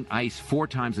 is losing ice 4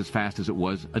 times as fast as it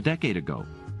was a decade ago.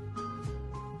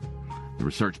 The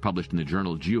research published in the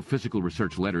journal Geophysical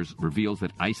Research Letters reveals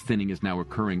that ice thinning is now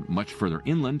occurring much further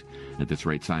inland. At this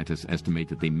rate, scientists estimate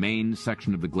that the main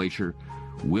section of the glacier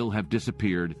will have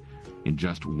disappeared in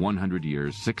just 100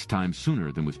 years, 6 times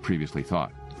sooner than was previously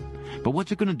thought. But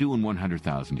what's it going to do in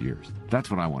 100,000 years?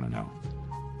 That's what I want to know.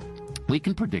 We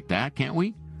can predict that, can't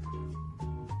we?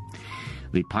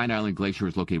 The Pine Island Glacier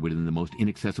is located within the most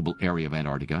inaccessible area of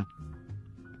Antarctica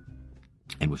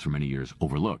and was for many years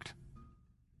overlooked,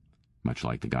 much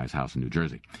like the guy's house in New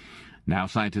Jersey. Now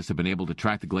scientists have been able to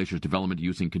track the glacier's development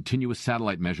using continuous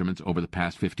satellite measurements over the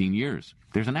past 15 years.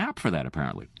 There's an app for that,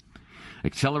 apparently.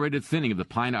 Accelerated thinning of the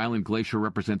Pine Island Glacier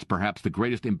represents perhaps the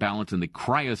greatest imbalance in the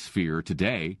cryosphere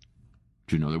today.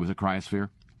 Did you know there was a cryosphere?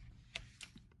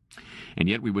 And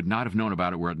yet we would not have known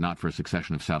about it were it not for a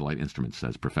succession of satellite instruments,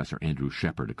 says Professor Andrew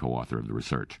Shepard, a co-author of the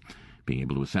research. Being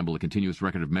able to assemble a continuous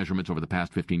record of measurements over the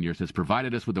past 15 years has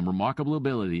provided us with a remarkable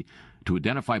ability to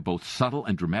identify both subtle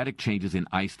and dramatic changes in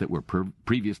ice that were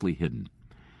previously hidden.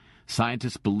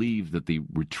 Scientists believe that the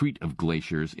retreat of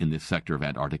glaciers in this sector of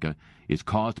Antarctica is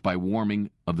caused by warming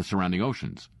of the surrounding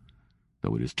oceans,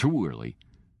 though it is too early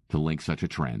to link such a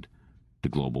trend to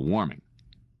global warming.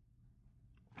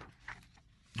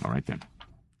 All right, then.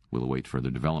 We'll await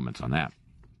further developments on that.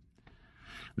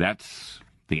 That's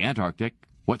the Antarctic.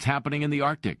 What's happening in the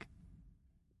Arctic?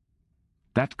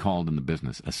 That's called in the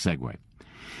business a segue.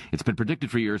 It's been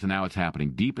predicted for years, and now it's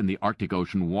happening. Deep in the Arctic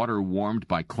Ocean, water warmed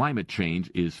by climate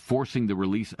change is forcing the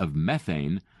release of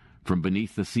methane from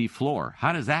beneath the sea floor.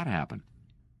 How does that happen?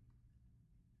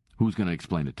 Who's going to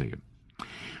explain it to you?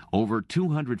 Over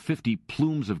 250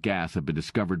 plumes of gas have been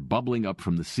discovered bubbling up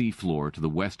from the sea floor to the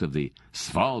west of the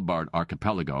Svalbard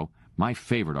archipelago, my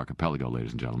favorite archipelago,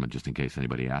 ladies and gentlemen, just in case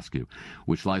anybody asks you,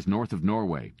 which lies north of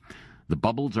Norway. The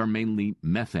bubbles are mainly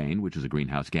methane, which is a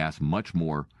greenhouse gas much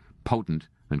more potent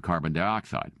than carbon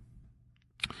dioxide.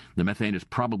 The methane is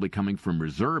probably coming from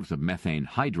reserves of methane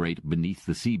hydrate beneath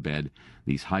the seabed.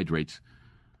 These hydrates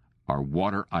are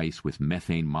water ice with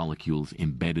methane molecules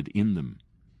embedded in them.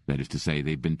 That is to say,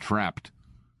 they've been trapped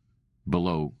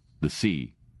below the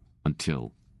sea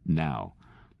until now.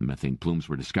 The methane plumes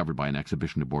were discovered by an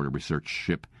expedition aboard a research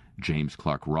ship, James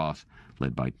Clark Ross,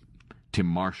 led by Tim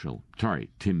Minchell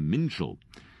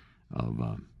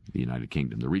of the United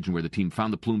Kingdom. The region where the team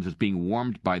found the plumes is being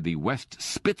warmed by the West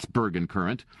Spitsbergen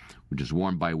current, which is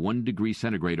warmed by 1 degree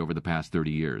centigrade over the past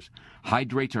 30 years.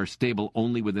 Hydrates are stable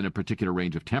only within a particular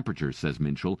range of temperatures, says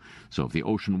Minchell, so if the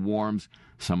ocean warms,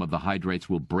 some of the hydrates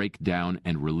will break down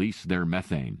and release their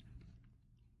methane.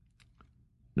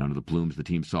 None of the plumes the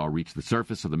team saw reached the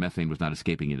surface, so the methane was not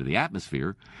escaping into the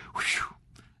atmosphere,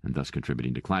 and thus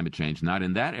contributing to climate change. Not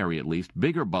in that area, at least.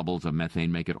 Bigger bubbles of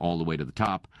methane make it all the way to the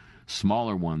top.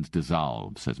 Smaller ones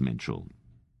dissolve, says Minchell.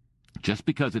 Just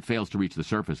because it fails to reach the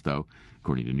surface, though,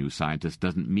 according to New Scientist,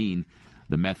 doesn't mean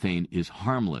the methane is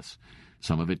harmless.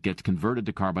 Some of it gets converted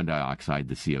to carbon dioxide.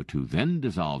 The CO2 then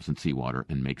dissolves in seawater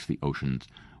and makes the oceans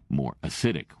more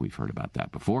acidic. We've heard about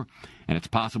that before. And it's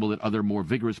possible that other more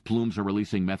vigorous plumes are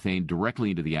releasing methane directly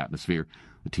into the atmosphere.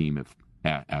 The team,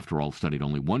 after all, studied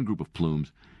only one group of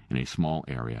plumes in a small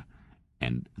area,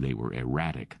 and they were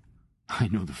erratic. I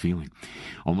know the feeling.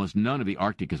 Almost none of the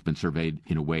Arctic has been surveyed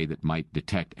in a way that might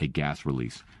detect a gas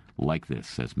release like this,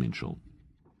 says Minchell.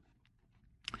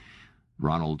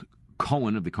 Ronald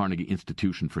Cohen of the Carnegie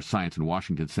Institution for Science in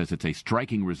Washington says it's a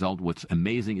striking result. What's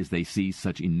amazing is they see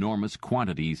such enormous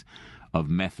quantities of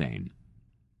methane.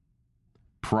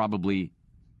 Probably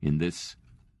in this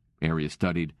area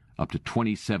studied up to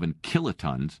 27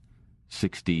 kilotons,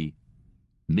 60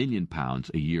 million pounds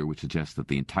a year, which suggests that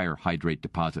the entire hydrate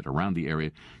deposit around the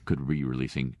area could be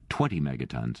releasing 20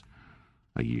 megatons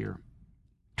a year.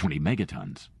 20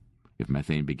 megatons. If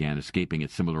methane began escaping at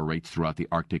similar rates throughout the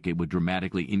Arctic, it would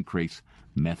dramatically increase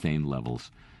methane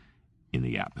levels in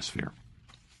the atmosphere.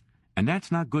 And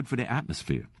that's not good for the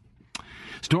atmosphere.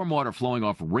 Stormwater flowing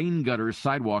off rain gutters,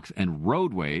 sidewalks, and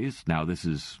roadways. Now,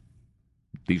 these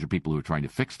are people who are trying to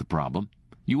fix the problem.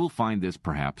 You will find this,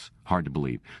 perhaps, hard to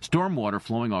believe. Stormwater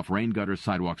flowing off rain gutters,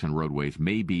 sidewalks, and roadways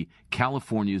may be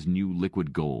California's new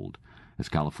liquid gold, as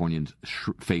Californians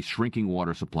face shrinking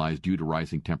water supplies due to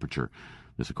rising temperature.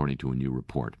 This according to a new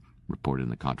report, reported in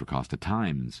the Contra Costa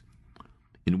Times.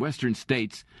 In western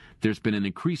states, there's been an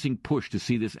increasing push to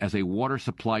see this as a water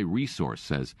supply resource,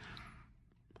 says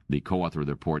the co-author of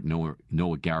the report,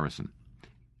 Noah Garrison.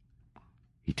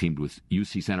 He teamed with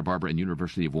UC Santa Barbara and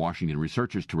University of Washington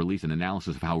researchers to release an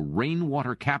analysis of how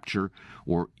rainwater capture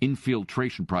or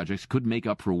infiltration projects could make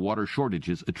up for water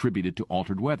shortages attributed to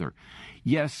altered weather.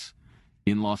 Yes,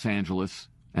 in Los Angeles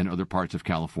and other parts of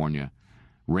California,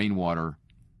 rainwater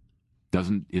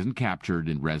isn't captured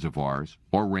in reservoirs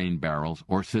or rain barrels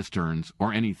or cisterns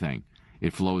or anything.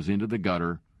 It flows into the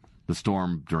gutter, the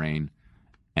storm drain,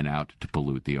 and out to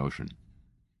pollute the ocean.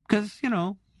 Because,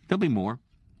 there'll be more.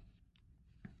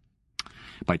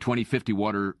 By 2050,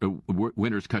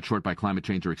 winters cut short by climate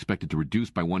change are expected to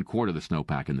reduce by 1/4 the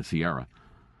snowpack in the Sierra.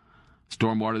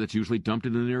 Stormwater that's usually dumped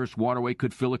into the nearest waterway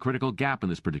could fill a critical gap in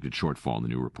this predicted shortfall, the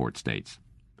new report states.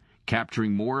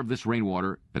 Capturing more of this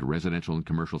rainwater at residential and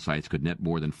commercial sites could net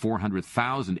more than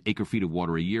 400,000 acre-feet of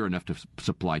water a year, enough to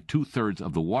supply 2/3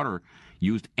 of the water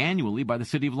used annually by the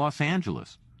city of Los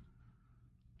Angeles.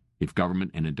 If government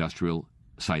and industrial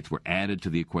sites were added to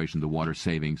the equation, the water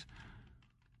savings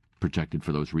projected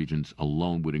for those regions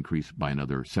alone would increase by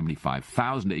another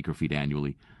 75,000 acre-feet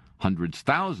annually. Hundreds,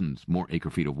 thousands more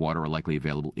acre-feet of water are likely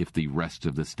available if the rest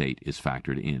of the state is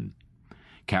factored in.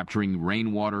 Capturing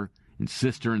rainwater in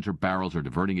cisterns or barrels or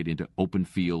diverting it into open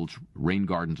fields, rain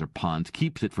gardens, or ponds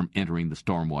keeps it from entering the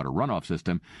stormwater runoff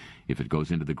system. If it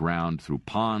goes into the ground through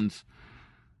ponds,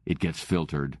 it gets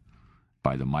filtered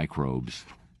by the microbes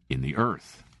in the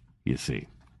earth, you see,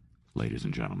 ladies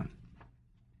and gentlemen.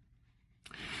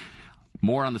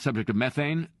 More on the subject of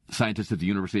methane. Scientists at the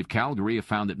University of Calgary have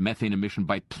found that methane emission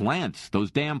by plants,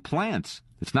 those damn plants,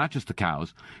 it's not just the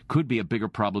cows, could be a bigger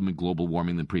problem in global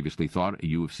warming than previously thought. A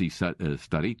U of C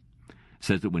study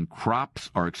says that when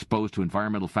crops are exposed to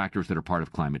environmental factors that are part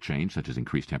of climate change, such as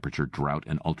increased temperature, drought,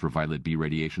 and ultraviolet B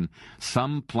radiation,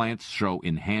 some plants show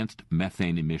enhanced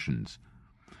methane emissions.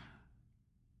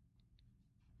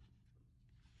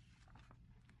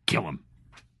 Kill them.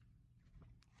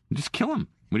 Just kill them.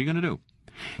 What are you going to do?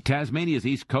 Tasmania's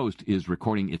east coast is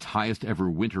recording its highest ever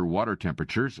winter water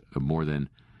temperatures, more than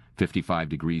 55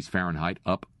 degrees Fahrenheit,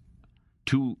 up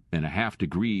 2.5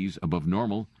 degrees above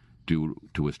normal due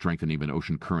to a strengthening of an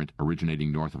ocean current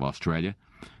originating north of Australia.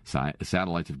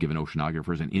 Satellites have given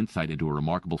oceanographers an insight into a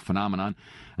remarkable phenomenon,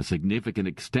 a significant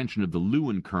extension of the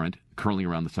Lewin current curling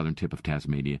around the southern tip of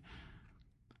Tasmania,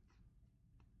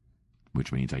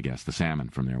 which means, I guess, the salmon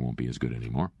from there won't be as good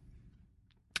anymore.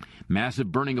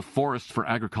 Massive burning of forests for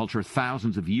agriculture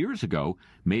thousands of years ago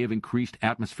may have increased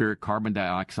atmospheric carbon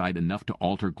dioxide enough to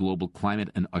alter global climate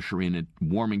and usher in a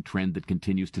warming trend that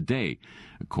continues today,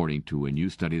 according to a new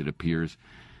study that appears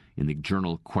in the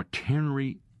journal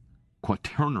Quaternary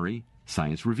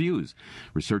Science Reviews.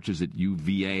 Researchers at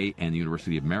UVA and the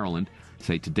University of Maryland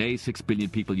say today 6 billion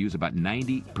people use about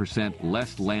 90%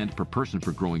 less land per person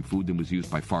for growing food than was used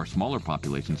by far smaller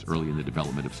populations early in the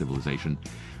development of civilization.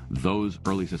 Those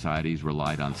early societies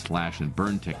relied on slash and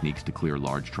burn techniques to clear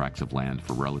large tracts of land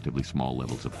for relatively small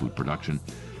levels of food production.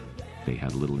 They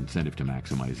had little incentive to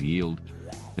maximize yield.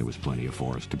 There was plenty of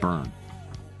forest to burn.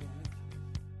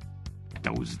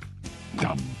 Those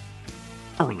dumb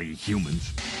early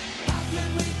humans.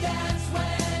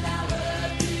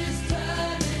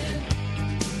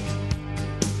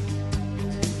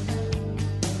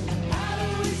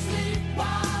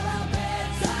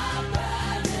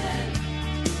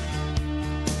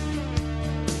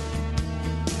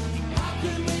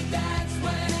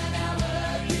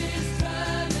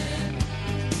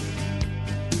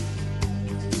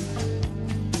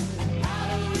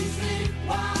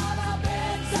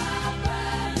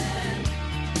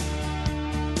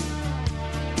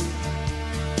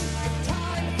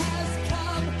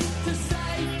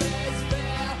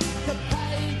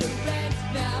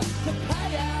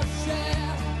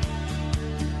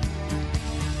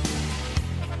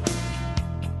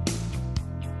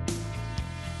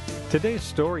 Today's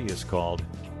story is called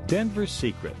Denver's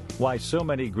Secret, Why So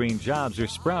Many Green Jobs Are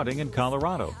Sprouting in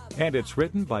Colorado, and it's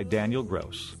written by Daniel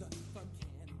Gross.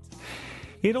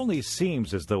 It only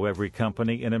seems as though every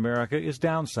company in America is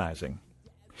downsizing.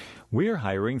 We're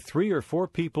hiring 3 or 4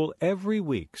 people every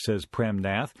week, says Prem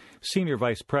Nath, Senior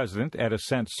Vice President at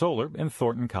Ascent Solar in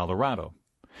Thornton, Colorado.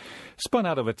 Spun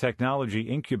out of a technology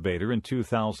incubator in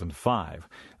 2005,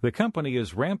 the company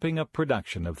is ramping up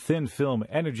production of thin-film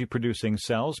energy-producing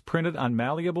cells printed on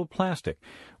malleable plastic,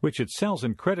 which it sells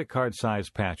in credit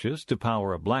card-sized patches to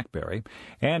power a BlackBerry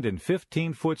and in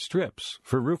 15-foot strips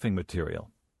for roofing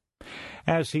material.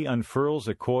 As he unfurls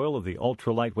a coil of the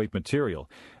ultra-lightweight material,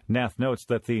 Nath notes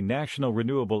that the National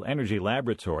Renewable Energy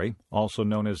Laboratory, also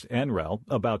known as NREL,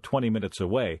 about 20 minutes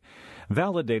away,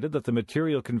 validated that the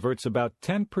material converts about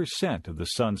 10% of the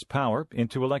sun's power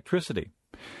into electricity.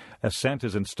 Ascent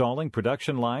is installing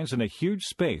production lines in a huge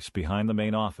space behind the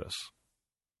main office.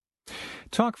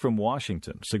 Talk from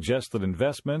Washington suggests that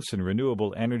investments in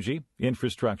renewable energy,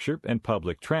 infrastructure, and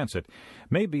public transit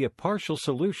may be a partial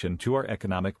solution to our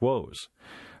economic woes.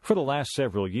 For the last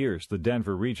several years, the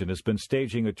Denver region has been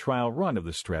staging a trial run of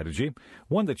this strategy,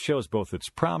 one that shows both its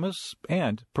promise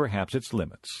and perhaps its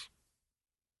limits.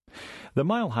 The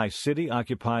Mile High City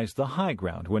occupies the high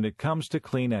ground when it comes to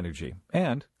clean energy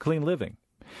and clean living.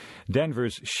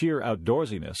 Denver's sheer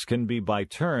outdoorsiness can be by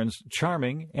turns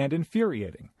charming and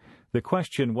infuriating. The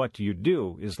question, what do you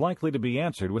do, is likely to be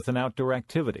answered with an outdoor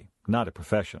activity, not a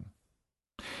profession.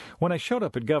 When I showed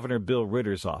up at Governor Bill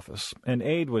Ritter's office, an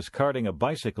aide was carting a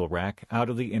bicycle rack out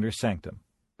of the inner sanctum.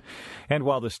 And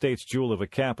while the state's jewel of a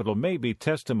capital may be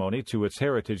testimony to its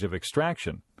heritage of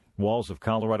extraction, walls of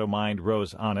Colorado mined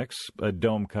rose onyx, a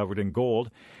dome covered in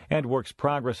gold, and Works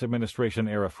Progress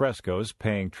Administration-era frescoes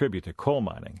paying tribute to coal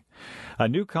mining, a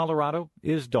new Colorado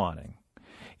is dawning.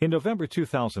 In November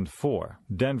 2004,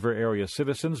 Denver area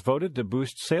citizens voted to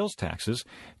boost sales taxes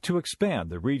to expand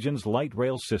the region's light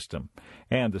rail system,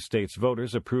 and the state's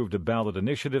voters approved a ballot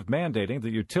initiative mandating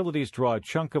that utilities draw a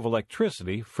chunk of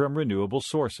electricity from renewable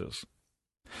sources.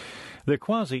 The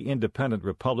quasi-independent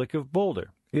Republic of Boulder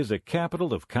is a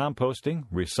capital of composting,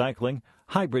 recycling,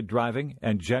 hybrid driving,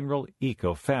 and general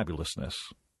eco-fabulousness.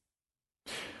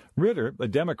 Ritter, a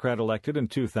Democrat elected in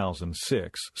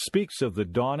 2006, speaks of the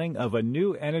dawning of a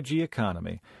new energy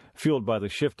economy fueled by the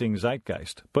shifting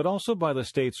zeitgeist, but also by the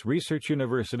state's research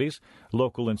universities,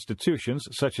 local institutions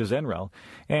such as NREL,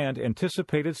 and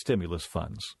anticipated stimulus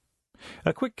funds.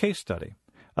 A quick case study.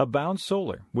 Abound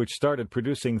Solar, which started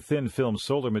producing thin-film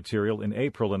solar material in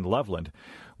April in Loveland,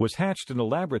 was hatched in a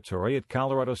laboratory at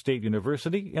Colorado State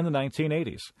University in the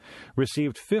 1980s,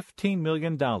 received $15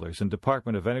 million in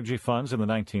Department of Energy funds in the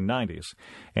 1990s,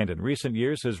 and in recent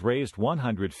years has raised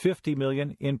 $150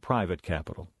 million in private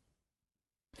capital.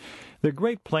 The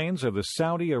Great Plains are the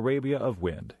Saudi Arabia of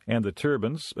wind, and the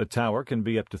turbines, a tower can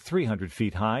be up to 300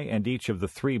 feet high and each of the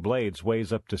 3 blades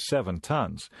weighs up to 7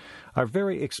 tons, are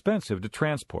very expensive to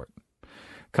transport.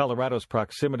 Colorado's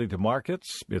proximity to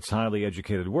markets, its highly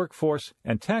educated workforce,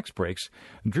 and tax breaks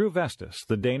drew Vestas,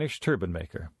 the Danish turbine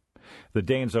maker. The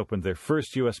Danes opened their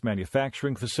first U.S.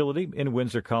 manufacturing facility in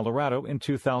Windsor, Colorado in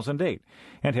 2008,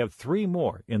 and have 3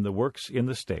 more in the works in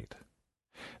the state.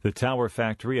 The tower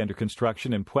factory under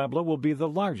construction in Puebla will be the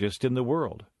largest in the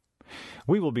world.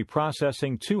 We will be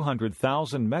processing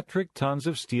 200,000 metric tons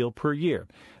of steel per year,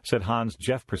 said Hans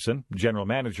Jefferson, general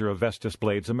manager of Vestas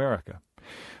Blades America.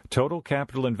 Total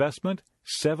capital investment,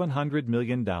 $700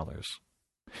 million.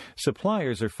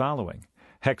 Suppliers are following.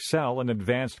 Hexcel, an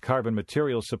advanced carbon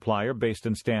materials supplier based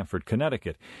in Stamford,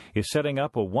 Connecticut, is setting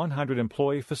up a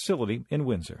 100-employee facility in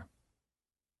Windsor.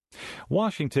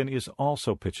 Washington is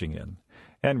also pitching in.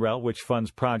 NREL, which funds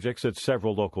projects at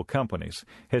several local companies,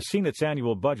 has seen its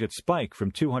annual budget spike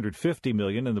from $250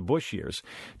 million in the Bush years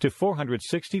to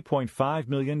 $460.5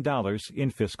 million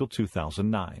in fiscal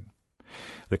 2009.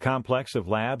 The complex of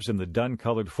labs in the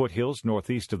dun-colored foothills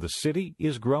northeast of the city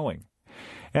is growing.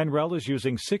 NREL is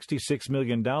using $66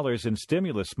 million in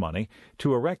stimulus money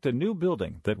to erect a new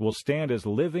building that will stand as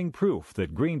living proof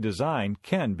that green design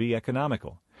can be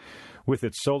economical. With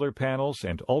its solar panels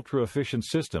and ultra-efficient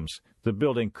systems, the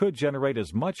building could generate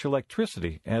as much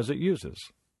electricity as it uses.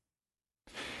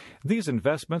 These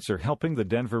investments are helping the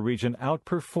Denver region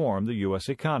outperform the U.S.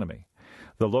 economy.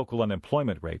 The local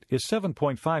unemployment rate is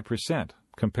 7.5%,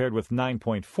 compared with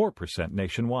 9.4%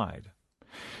 nationwide.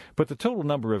 But the total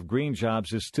number of green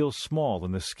jobs is still small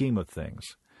in the scheme of things.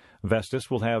 Vestas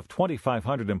will have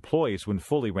 2,500 employees when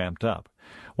fully ramped up,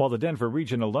 while the Denver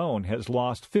region alone has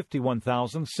lost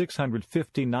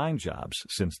 51,659 jobs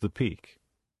since the peak.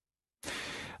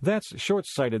 That's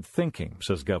short-sighted thinking,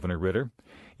 says Governor Ritter.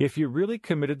 If you're really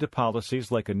committed to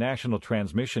policies like a national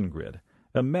transmission grid,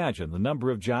 imagine the number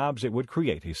of jobs it would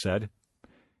create, he said.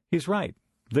 He's right.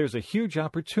 There's a huge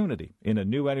opportunity in a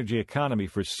new energy economy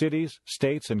for cities,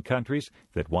 states, and countries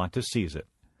that want to seize it.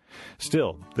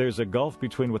 Still, there's a gulf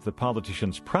between what the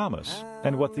politicians promise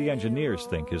and what the engineers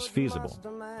think is feasible.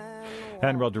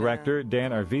 NREL Director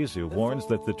Dan Arvizu warns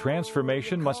that the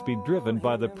transformation must be driven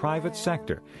by the private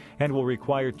sector and will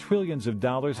require trillions of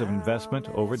dollars of investment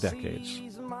over decades.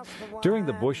 During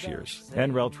the Bush years,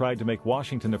 NREL tried to make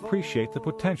Washington appreciate the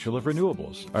potential of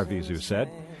renewables, Arvizu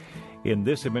said. In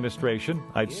this administration,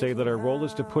 I'd say that our role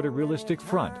is to put a realistic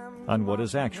front on what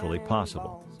is actually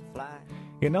possible.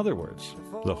 In other words,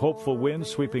 the hopeful winds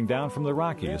sweeping down from the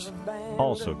Rockies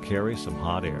also carry some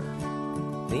hot air.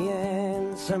 The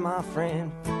answer, my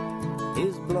friend,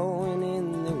 is blowing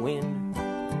in the wind.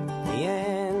 The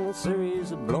answer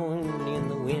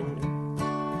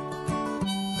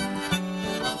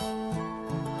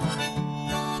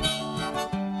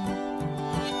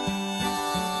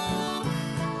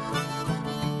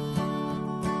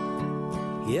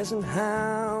Yes, and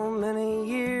how many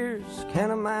years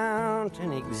can a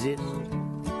mountain exist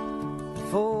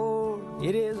before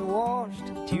it is washed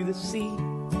to the sea?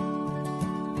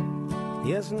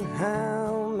 Yes, and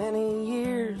how many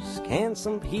years can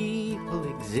some people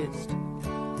exist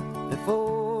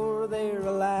before they're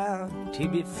allowed to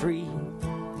be free?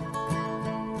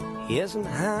 Yes, and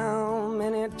how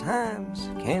many times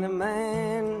can a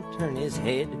man turn his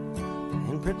head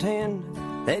and pretend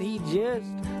that he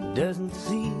just doesn't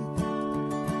see?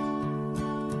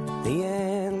 The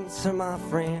answer, my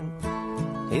friend,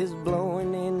 is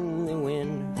blowing in the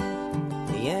wind.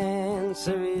 The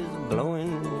answer is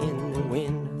blowing in the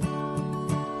wind.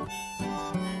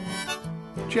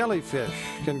 Jellyfish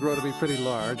can grow to be pretty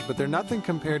large, but they're nothing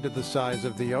compared to the size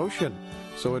of the ocean.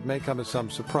 So it may come as some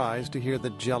surprise to hear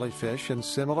that jellyfish and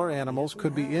similar animals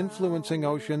could be influencing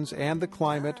oceans and the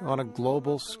climate on a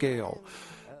global scale.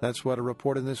 That's what a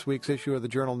report in this week's issue of the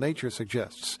journal Nature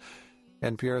suggests.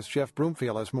 NPR's Jeff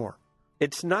Broomfield has more.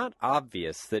 It's not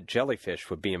obvious that jellyfish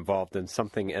would be involved in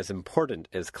something as important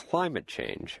as climate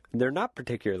change. They're not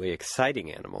particularly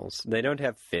exciting animals. They don't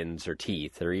have fins or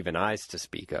teeth or even eyes to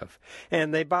speak of.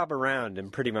 And they bob around in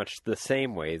pretty much the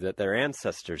same way that their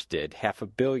ancestors did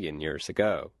 500 million years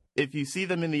ago. If you see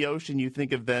them in the ocean, you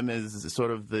think of them as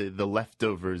sort of the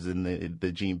leftovers in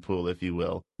the gene pool, if you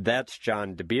will. That's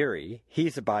John Dabiri.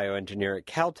 He's a bioengineer at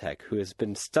Caltech who has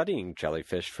been studying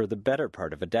jellyfish for the better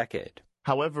part of a decade.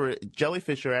 However,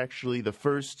 jellyfish are actually the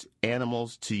first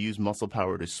animals to use muscle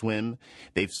power to swim.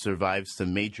 They've survived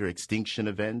some major extinction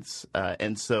events,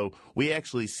 and so we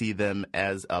actually see them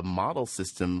as a model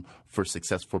system for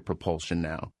successful propulsion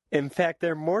now. In fact,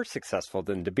 they're more successful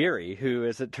than Dabiri, who,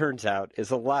 as it turns out,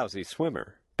 is a lousy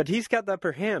swimmer. But he's got the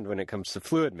upper hand when it comes to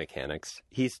fluid mechanics.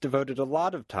 He's devoted a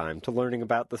lot of time to learning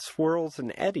about the swirls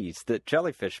and eddies that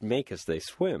jellyfish make as they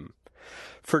swim.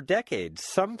 For decades,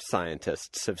 some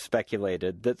scientists have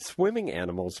speculated that swimming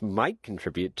animals might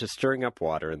contribute to stirring up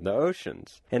water in the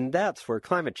oceans, and that's where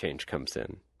climate change comes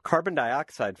in. Carbon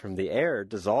dioxide from the air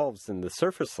dissolves in the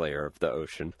surface layer of the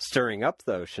ocean. Stirring up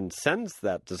the ocean sends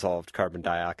that dissolved carbon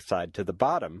dioxide to the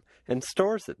bottom and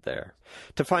stores it there.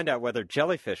 To find out whether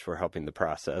jellyfish were helping the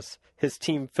process, his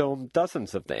team filmed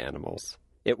dozens of the animals.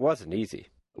 It wasn't easy.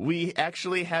 We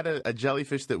actually had a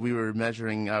jellyfish that we were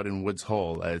measuring out in Woods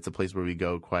Hole. It's a place where we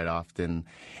go quite often.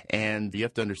 And you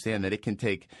have to understand that it can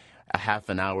take a half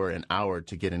an hour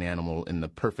to get an animal in the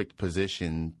perfect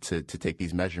position to take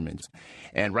these measurements.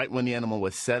 And right when the animal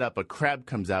was set up, a crab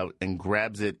comes out and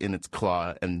grabs it in its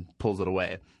claw and pulls it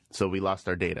away. So we lost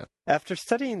our data. After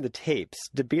studying the tapes,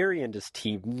 Dabiri and his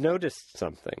team noticed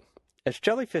something. As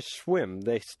jellyfish swim,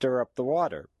 they stir up the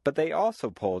water, but they also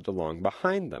pull it along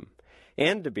behind them.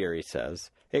 And Dabiri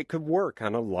says it could work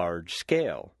on a large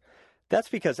scale. That's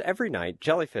because every night,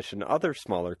 jellyfish and other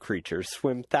smaller creatures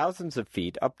swim thousands of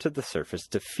feet up to the surface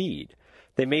to feed.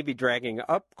 They may be dragging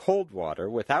up cold water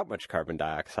without much carbon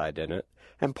dioxide in it,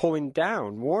 and pulling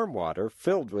down warm water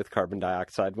filled with carbon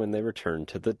dioxide when they return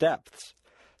to the depths.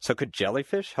 So could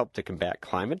jellyfish help to combat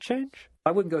climate change?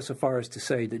 I wouldn't go so far as to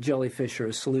say that jellyfish are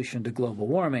a solution to global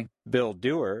warming. Bill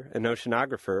Dewar, an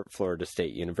oceanographer at Florida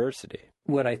State University.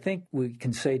 What I think we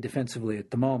can say defensively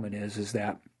at the moment is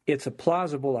that it's a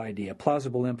plausible idea,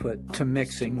 plausible input to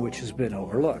mixing, which has been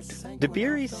overlooked.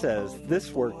 Dabiri says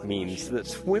this work means that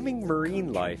swimming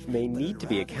marine life may need to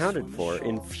be accounted for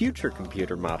in future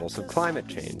computer models of climate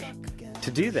change.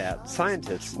 To do that,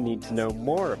 scientists need to know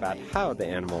more about how the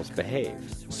animals behave.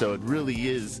 So it really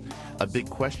is a big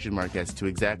question mark as to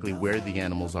exactly where the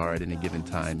animals are at any given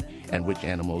time and which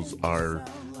animals are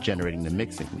generating the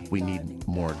mixing. We need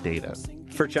more data.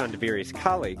 For John Dabiri's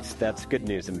colleagues, that's good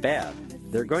news and bad.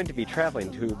 They're going to be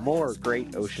traveling to more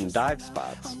great ocean dive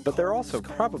spots, but they're also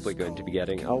probably going to be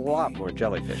getting a lot more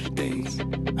jellyfish days. I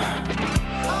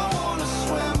wanna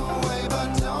swim away,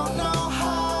 but don't know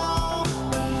how.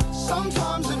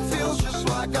 Sometimes it feels just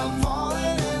like I'm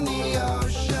falling in the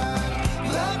ocean.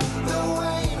 Let the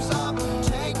waves up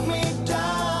take me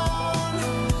down.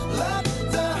 Let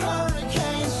the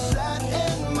hurricane set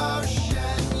in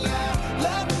motion. Yeah,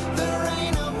 let the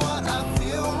rain of what I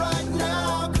feel right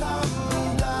now come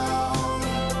down.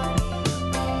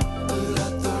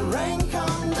 Let the rain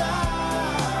come down.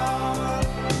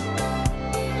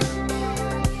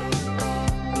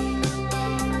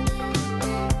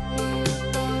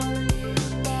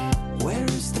 Where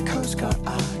is the Coast Guard?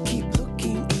 I keep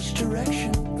looking each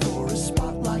direction for a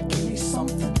spotlight. Give me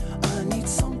something. I need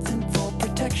something for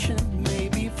protection.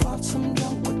 Maybe flotsam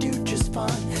junk would do just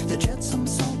fine. The jetsam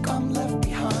sunk, I'm left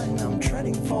behind. I'm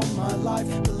treading for my life.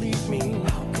 Believe me,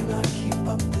 how can I keep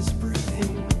up this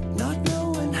breathing? Not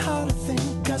knowing how to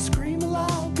think, I scream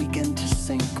aloud.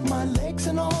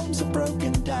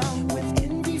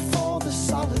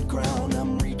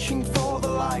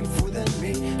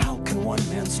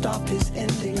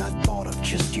 thing I thought of,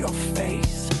 just your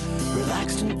face,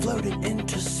 relaxed and floated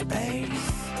into space.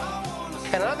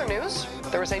 And in other news,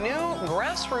 there is a new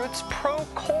grassroots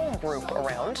pro-coal group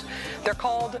around. They're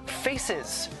called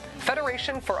FACES,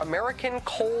 Federation for American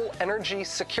Coal Energy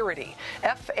Security,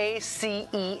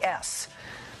 FACES,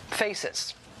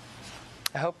 FACES.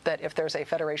 I hope that if there's a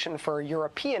Federation for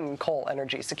European Coal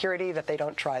Energy Security, that they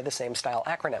don't try the same style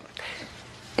acronym.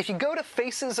 If you go to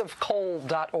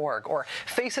facesofcoal.org or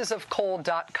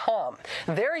facesofcoal.com,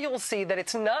 there you'll see that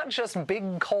it's not just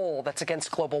big coal that's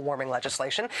against global warming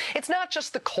legislation. It's not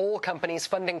just the coal companies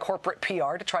funding corporate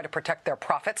PR to try to protect their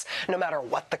profits, no matter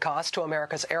what the cost to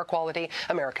America's air quality,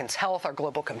 Americans' health, our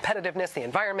global competitiveness, the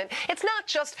environment. It's not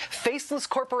just faceless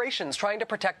corporations trying to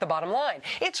protect the bottom line.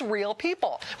 It's real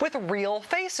people with real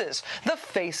faces, the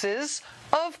faces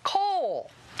of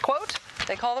coal. Quote,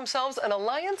 they call themselves an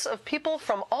alliance of people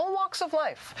from all walks of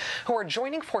life who are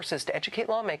joining forces to educate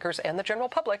lawmakers and the general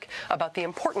public about the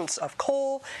importance of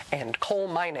coal and coal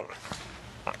mining.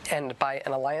 And by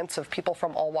an alliance of people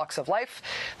from all walks of life,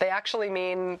 they actually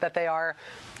mean that they are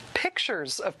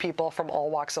pictures of people from all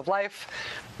walks of life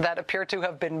that appear to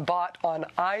have been bought on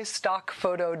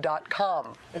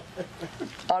iStockphoto.com.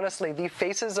 Honestly, the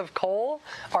faces of coal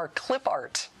are clip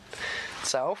art.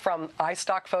 So, from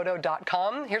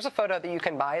iStockphoto.com, here's a photo that you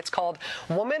can buy. It's called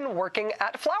Woman Working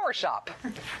at Flower Shop.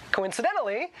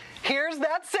 Coincidentally, here's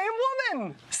that same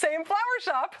woman, same flower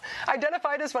shop,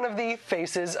 identified as one of the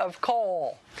faces of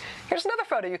coal. Here's another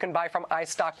photo you can buy from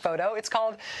iStockphoto. It's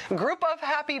called Group of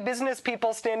Happy Business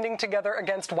People Standing Together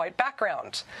Against White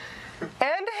Background. And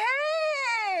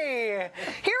hey!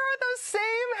 Here are those same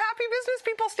happy business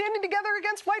people standing together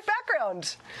against white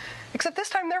background. Except this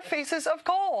time they're faces of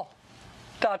coal.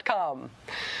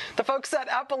 The folks at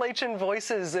Appalachian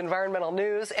Voices Environmental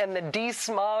News and the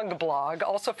DeSmog blog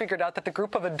also figured out that the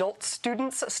group of adult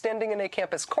students standing in a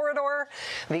campus corridor,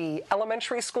 the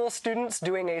elementary school students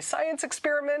doing a science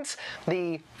experiment,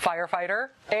 the firefighter,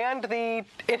 and the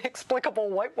inexplicable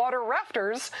whitewater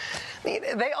rafters,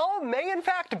 they all may in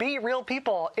fact be real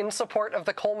people in support of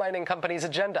the coal mining company's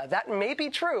agenda. That may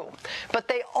be true, but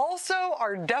they also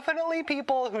are definitely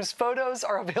people whose photos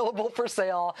are available for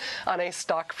sale on a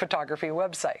stock photography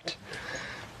website.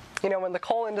 You know, when the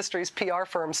coal industry's PR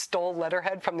firm stole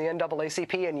letterhead from the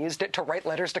NAACP and used it to write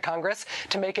letters to Congress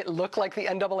to make it look like the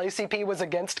NAACP was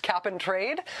against cap and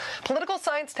trade, political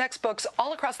science textbooks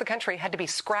all across the country had to be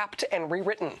scrapped and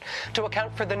rewritten to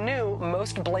account for the new,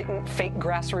 most blatant fake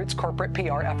grassroots corporate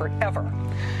PR effort ever.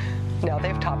 Now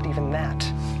they've topped even that.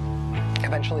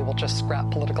 Eventually we'll just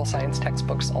scrap political science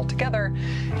textbooks altogether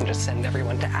and just send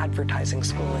everyone to advertising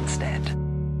school instead.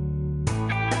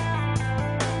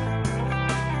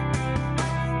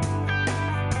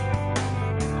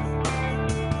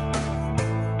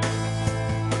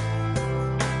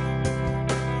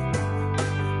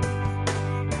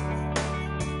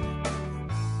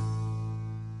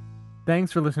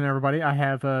 Thanks for listening, everybody. I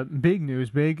have big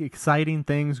news, big exciting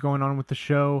things going on with the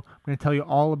show. I'm going to tell you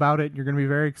all about it. You're going to be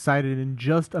very excited in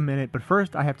just a minute. But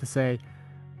first, I have to say,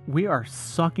 we are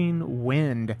sucking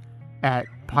wind at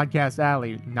Podcast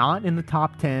Alley. Not in the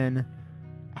top 10.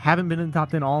 Haven't been in the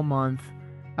top 10 all month.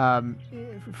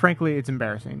 Frankly, it's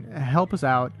embarrassing. Help us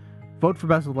out. Vote for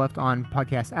Best of the Left on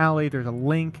Podcast Alley. There's a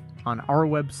link on our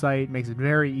website. Makes it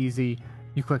very easy.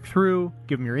 You click through,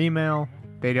 give them your email.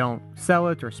 They don't sell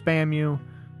it or spam you.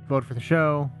 Vote for the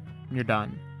show, and you're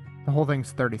done. The whole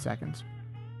thing's 30 seconds.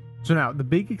 So now, the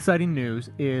big exciting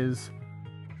news is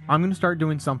I'm going to start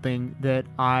doing something that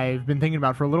I've been thinking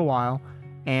about for a little while,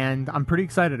 and I'm pretty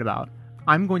excited about.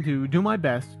 I'm going to do my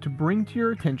best to bring to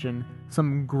your attention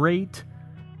some great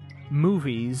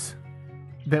movies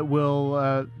that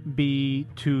will be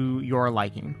to your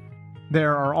liking.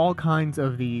 There are all kinds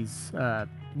of these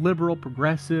liberal,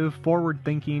 progressive,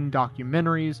 forward-thinking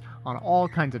documentaries on all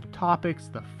kinds of topics,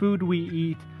 the food we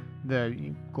eat,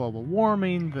 the global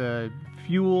warming, the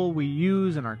fuel we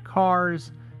use in our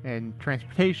cars, and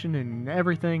transportation and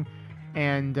everything.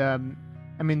 And, I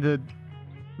mean, the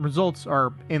results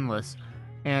are endless.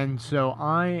 And so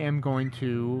I am going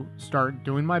to start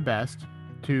doing my best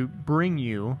to bring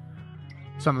you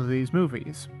some of these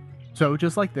movies. So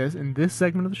just like this, in this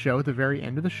segment of the show, at the very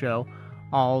end of the show,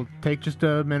 I'll take just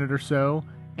a minute or so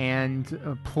and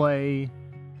play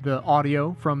the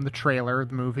audio from the trailer of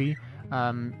the movie,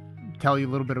 tell you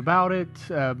a little bit about it,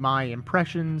 my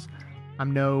impressions.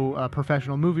 I'm no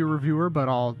professional movie reviewer, but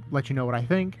I'll let you know what I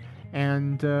think,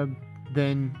 and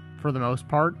then, for the most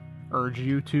part, urge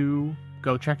you to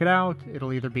go check it out.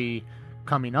 It'll either be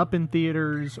coming up in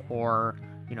theaters or,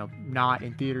 you know, not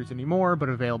in theaters anymore, but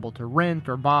available to rent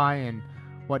or buy and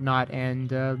whatnot,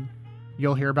 and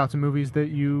you'll hear about some movies that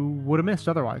you would have missed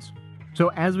otherwise.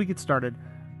 So as we get started,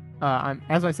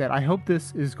 as I said, I hope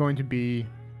this is going to be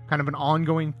kind of an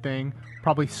ongoing thing.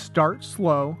 Probably start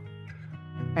slow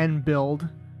and build.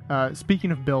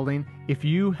 Speaking of building, if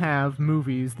you have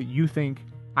movies that you think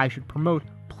I should promote,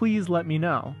 please let me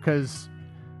know, because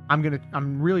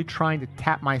I'm really trying to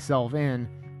tap myself in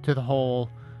to the whole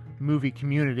movie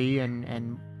community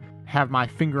and have my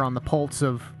finger on the pulse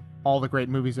of all the great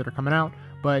movies that are coming out.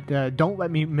 But don't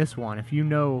let me miss one. If you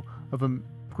know of a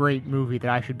great movie that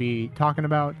I should be talking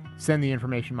about, send the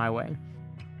information my way.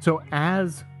 So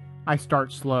as I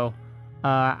start slow,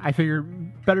 I figure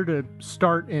better to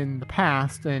start in the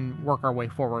past and work our way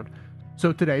forward.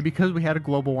 So today, because we had a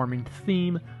global warming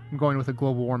theme, I'm going with a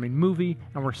global warming movie,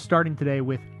 and we're starting today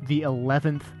with The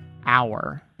 11th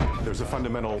Hour. There's a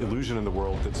fundamental illusion in the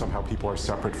world that somehow people are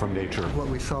separate from nature. What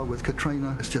we saw with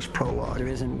Katrina is just prologue. There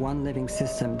isn't one living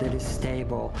system that is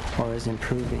stable or is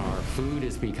improving. Our food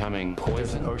is becoming poison.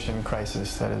 There's an ocean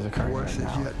crisis that is occurring. Worse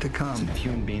is yet to come. If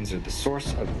human beings are the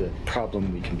source of the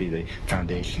problem, we can be the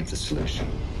foundation of the solution.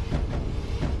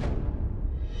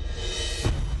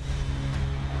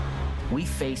 We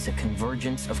face a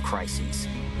convergence of crises.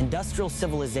 Industrial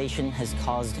civilization has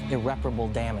caused irreparable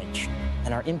damage,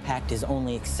 and our impact is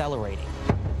only accelerating.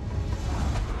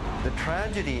 The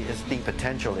tragedy is the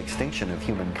potential extinction of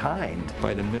humankind.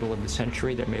 By the middle of the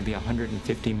century, there may be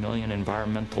 150 million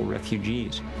environmental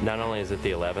refugees. Not only is it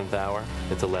the 11th hour,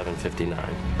 it's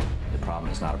 11:59. The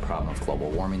problem is not a problem of global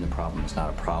warming. The problem is not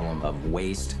a problem of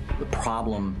waste. The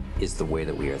problem is the way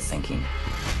that we are thinking.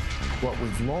 What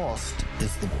we've lost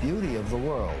is the beauty of the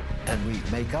world, and we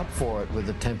make up for it with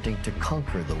attempting to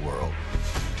conquer the world.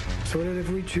 So that if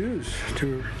we choose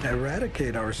to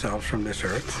eradicate ourselves from this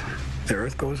earth, the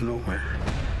earth goes nowhere.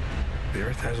 The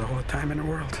earth has all the time in the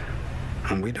world,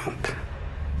 and we don't.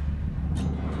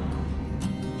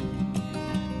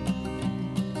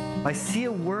 I see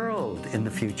a world in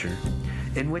the future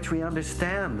in which we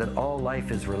understand that all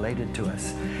life is related to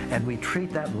us, and we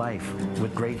treat that life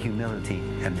with great humility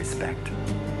and respect.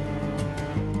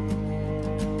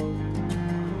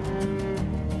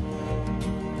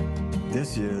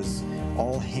 This is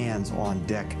all hands on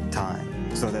deck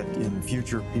time, so that in the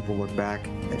future people look back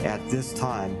at this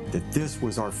time, that this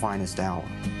was our finest hour.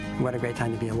 What a great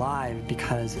time to be alive,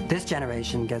 because this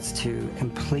generation gets to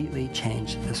completely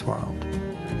change this world.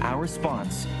 Our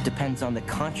response depends on the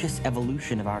conscious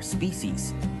evolution of our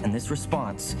species, and this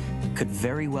response could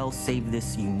very well save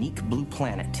this unique blue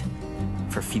planet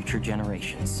for future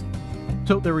generations.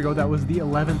 So there we go. That was The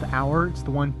 11th Hour. It's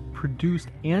the one produced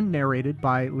and narrated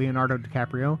by Leonardo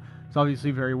DiCaprio. It's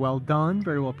obviously very well done,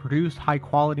 very well produced,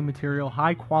 high-quality material,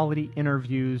 high-quality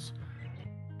interviews,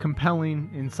 compelling,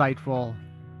 insightful,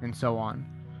 and so on.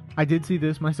 I did see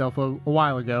this myself a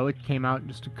while ago. It came out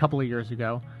just a couple of years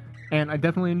ago, and I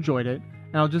definitely enjoyed it.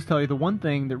 And I'll just tell you, the one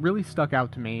thing that really stuck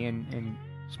out to me and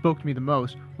spoke to me the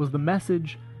most was the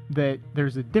message that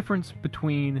there's a difference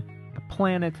between the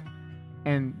planet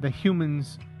and the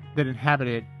humans that inhabit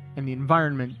it and the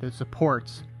environment that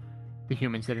supports the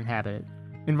humans that inhabit it.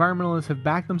 Environmentalists have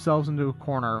backed themselves into a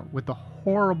corner with the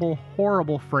horrible,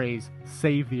 horrible phrase,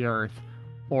 "save the earth,"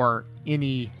 or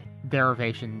any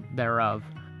derivation thereof.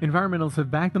 Environmentalists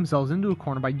have backed themselves into a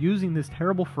corner by using this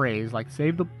terrible phrase, like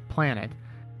 "save the planet,"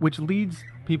 which leads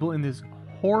people in this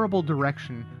horrible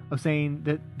direction of saying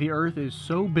that the earth is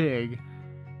so big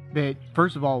that,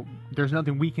 first of all, there's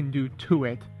nothing we can do to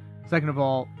it. Second of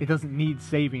all, it doesn't need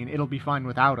saving. It'll be fine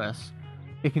without us.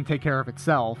 It can take care of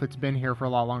itself. It's been here for a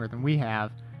lot longer than we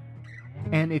have.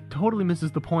 And it totally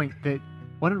misses the point that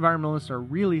what environmentalists are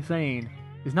really saying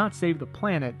is not save the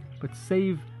planet, but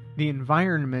save the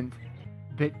environment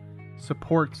that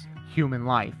supports human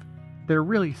life. They're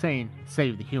really saying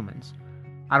save the humans.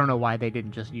 I don't know why they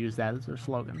didn't just use that as their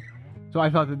slogan. So I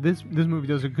thought that this movie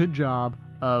does a good job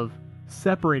of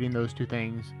separating those two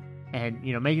things and,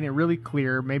 making it really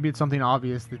clear. Maybe it's something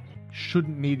obvious that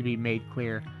shouldn't need to be made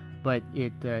clear, but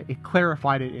it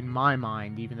clarified it in my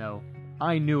mind, even though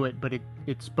I knew it, but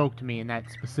it spoke to me in that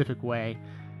specific way,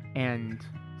 and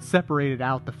separated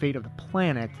out the fate of the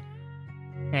planet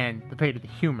and the fate of the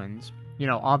humans.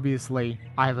 Obviously,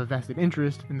 I have a vested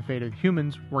interest in the fate of the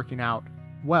humans working out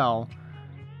well,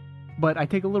 but I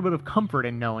take a little bit of comfort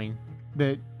in knowing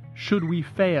that should we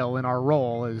fail in our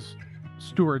role as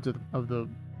stewards of the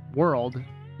world,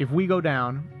 if we go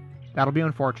down, that'll be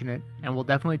unfortunate, and we'll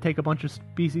definitely take a bunch of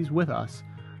species with us.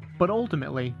 But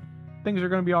ultimately, things are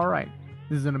going to be alright.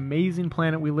 This is an amazing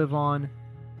planet we live on.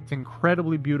 It's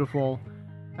incredibly beautiful,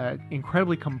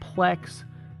 incredibly complex,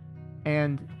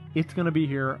 and it's going to be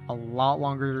here a lot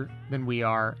longer than we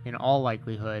are, in all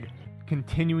likelihood.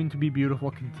 continuing to be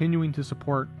beautiful, continuing to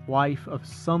support life of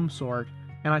some sort,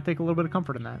 and I take a little bit of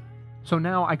comfort in that. So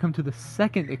now I come to the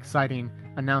second exciting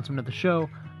announcement of the show.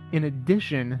 In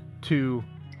addition to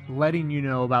letting you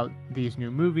know about these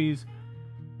new movies,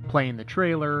 playing the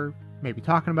trailer, maybe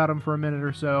talking about them for a minute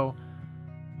or so,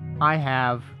 I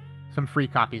have some free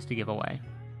copies to give away.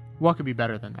 What could be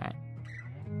better than that?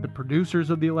 The producers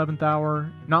of the 11th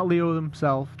Hour, not Leo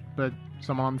himself, but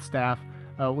someone on the staff,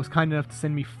 was kind enough to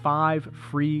send me 5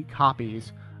 free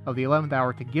copies of the 11th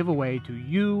Hour to give away to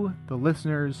you, the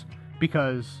listeners,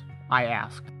 because I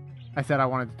asked. I said I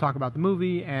wanted to talk about the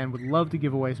movie and would love to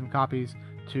give away some copies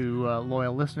to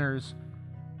loyal listeners,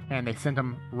 and they sent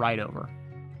them right over.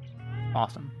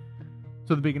 Awesome.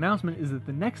 So the big announcement is that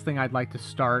the next thing I'd like to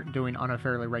start doing on a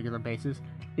fairly regular basis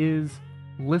is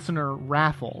listener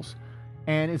raffles.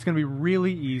 And it's going to be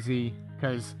really easy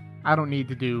because I don't need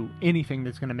to do anything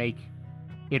that's going to make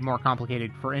it more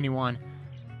complicated for anyone.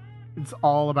 It's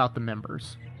all about the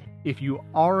members. If you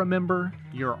are a member,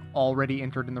 you're already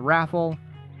entered in the raffle.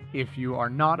 If you are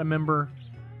not a member,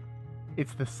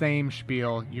 it's the same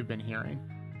spiel you've been hearing.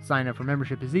 Sign up for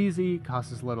membership is easy,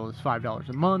 costs as little as $5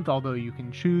 a month, although you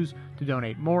can choose to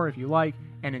donate more if you like.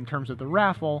 And in terms of the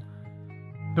raffle,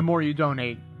 the more you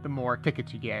donate, the more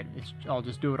tickets you get. I'll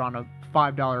just do it on a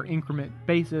 $5 increment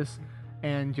basis,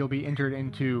 and you'll be entered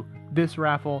into this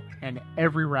raffle and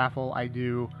every raffle I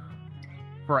do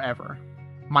forever.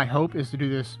 My hope is to do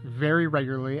this very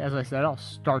regularly. As I said, I'll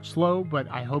start slow, but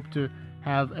I hope to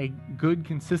have a good,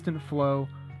 consistent flow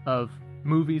of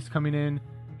movies coming in.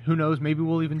 Who knows, maybe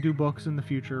we'll even do books in the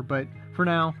future, but for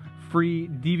now, free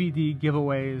DVD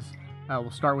giveaways. We'll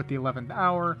start with the 11th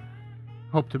Hour.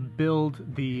 Hope to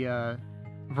build the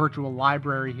virtual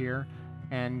library here,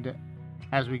 and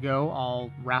as we go, I'll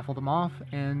raffle them off,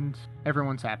 and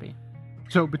everyone's happy.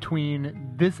 So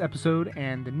between this episode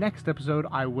and the next episode,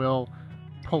 I will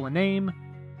pull a name,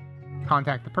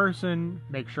 contact the person,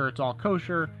 make sure it's all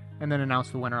kosher, and then announce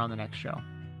the winner on the next show.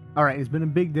 Alright, it's been a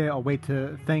big day. I'll wait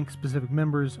to thank specific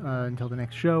members until the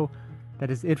next show. That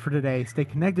is it for today. Stay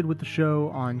connected with the show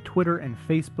on Twitter and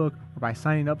Facebook, or by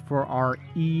signing up for our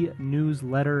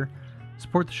e-newsletter.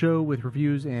 Support the show with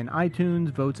reviews in iTunes,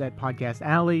 votes at Podcast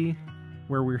Alley,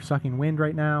 where we're sucking wind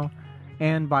right now,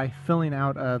 and by filling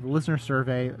out the listener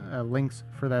survey. Links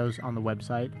for those on the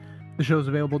website. The show is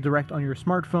available direct on your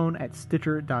smartphone at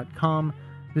Stitcher.com.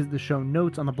 Visit the show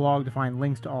notes on the blog to find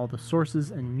links to all the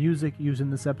sources and music used in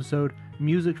this episode.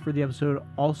 Music for the episode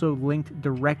also linked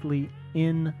directly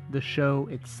in the show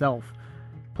itself.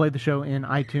 Play the show in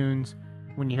iTunes.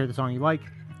 When you hear the song you like,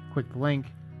 click the link.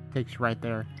 It takes you right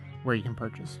there where you can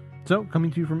purchase. So,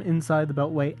 coming to you from inside the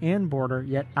Beltway and border,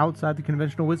 yet outside the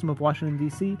conventional wisdom of Washington,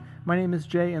 D.C., my name is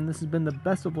Jay, and this has been the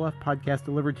Best of Left podcast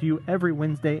delivered to you every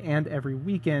Wednesday and every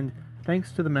weekend,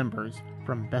 thanks to the members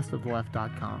from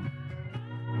bestoftheleft.com.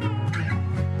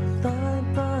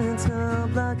 Thought lines now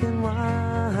black and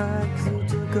white, 'cause you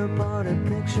took apart a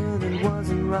picture that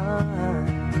wasn't right.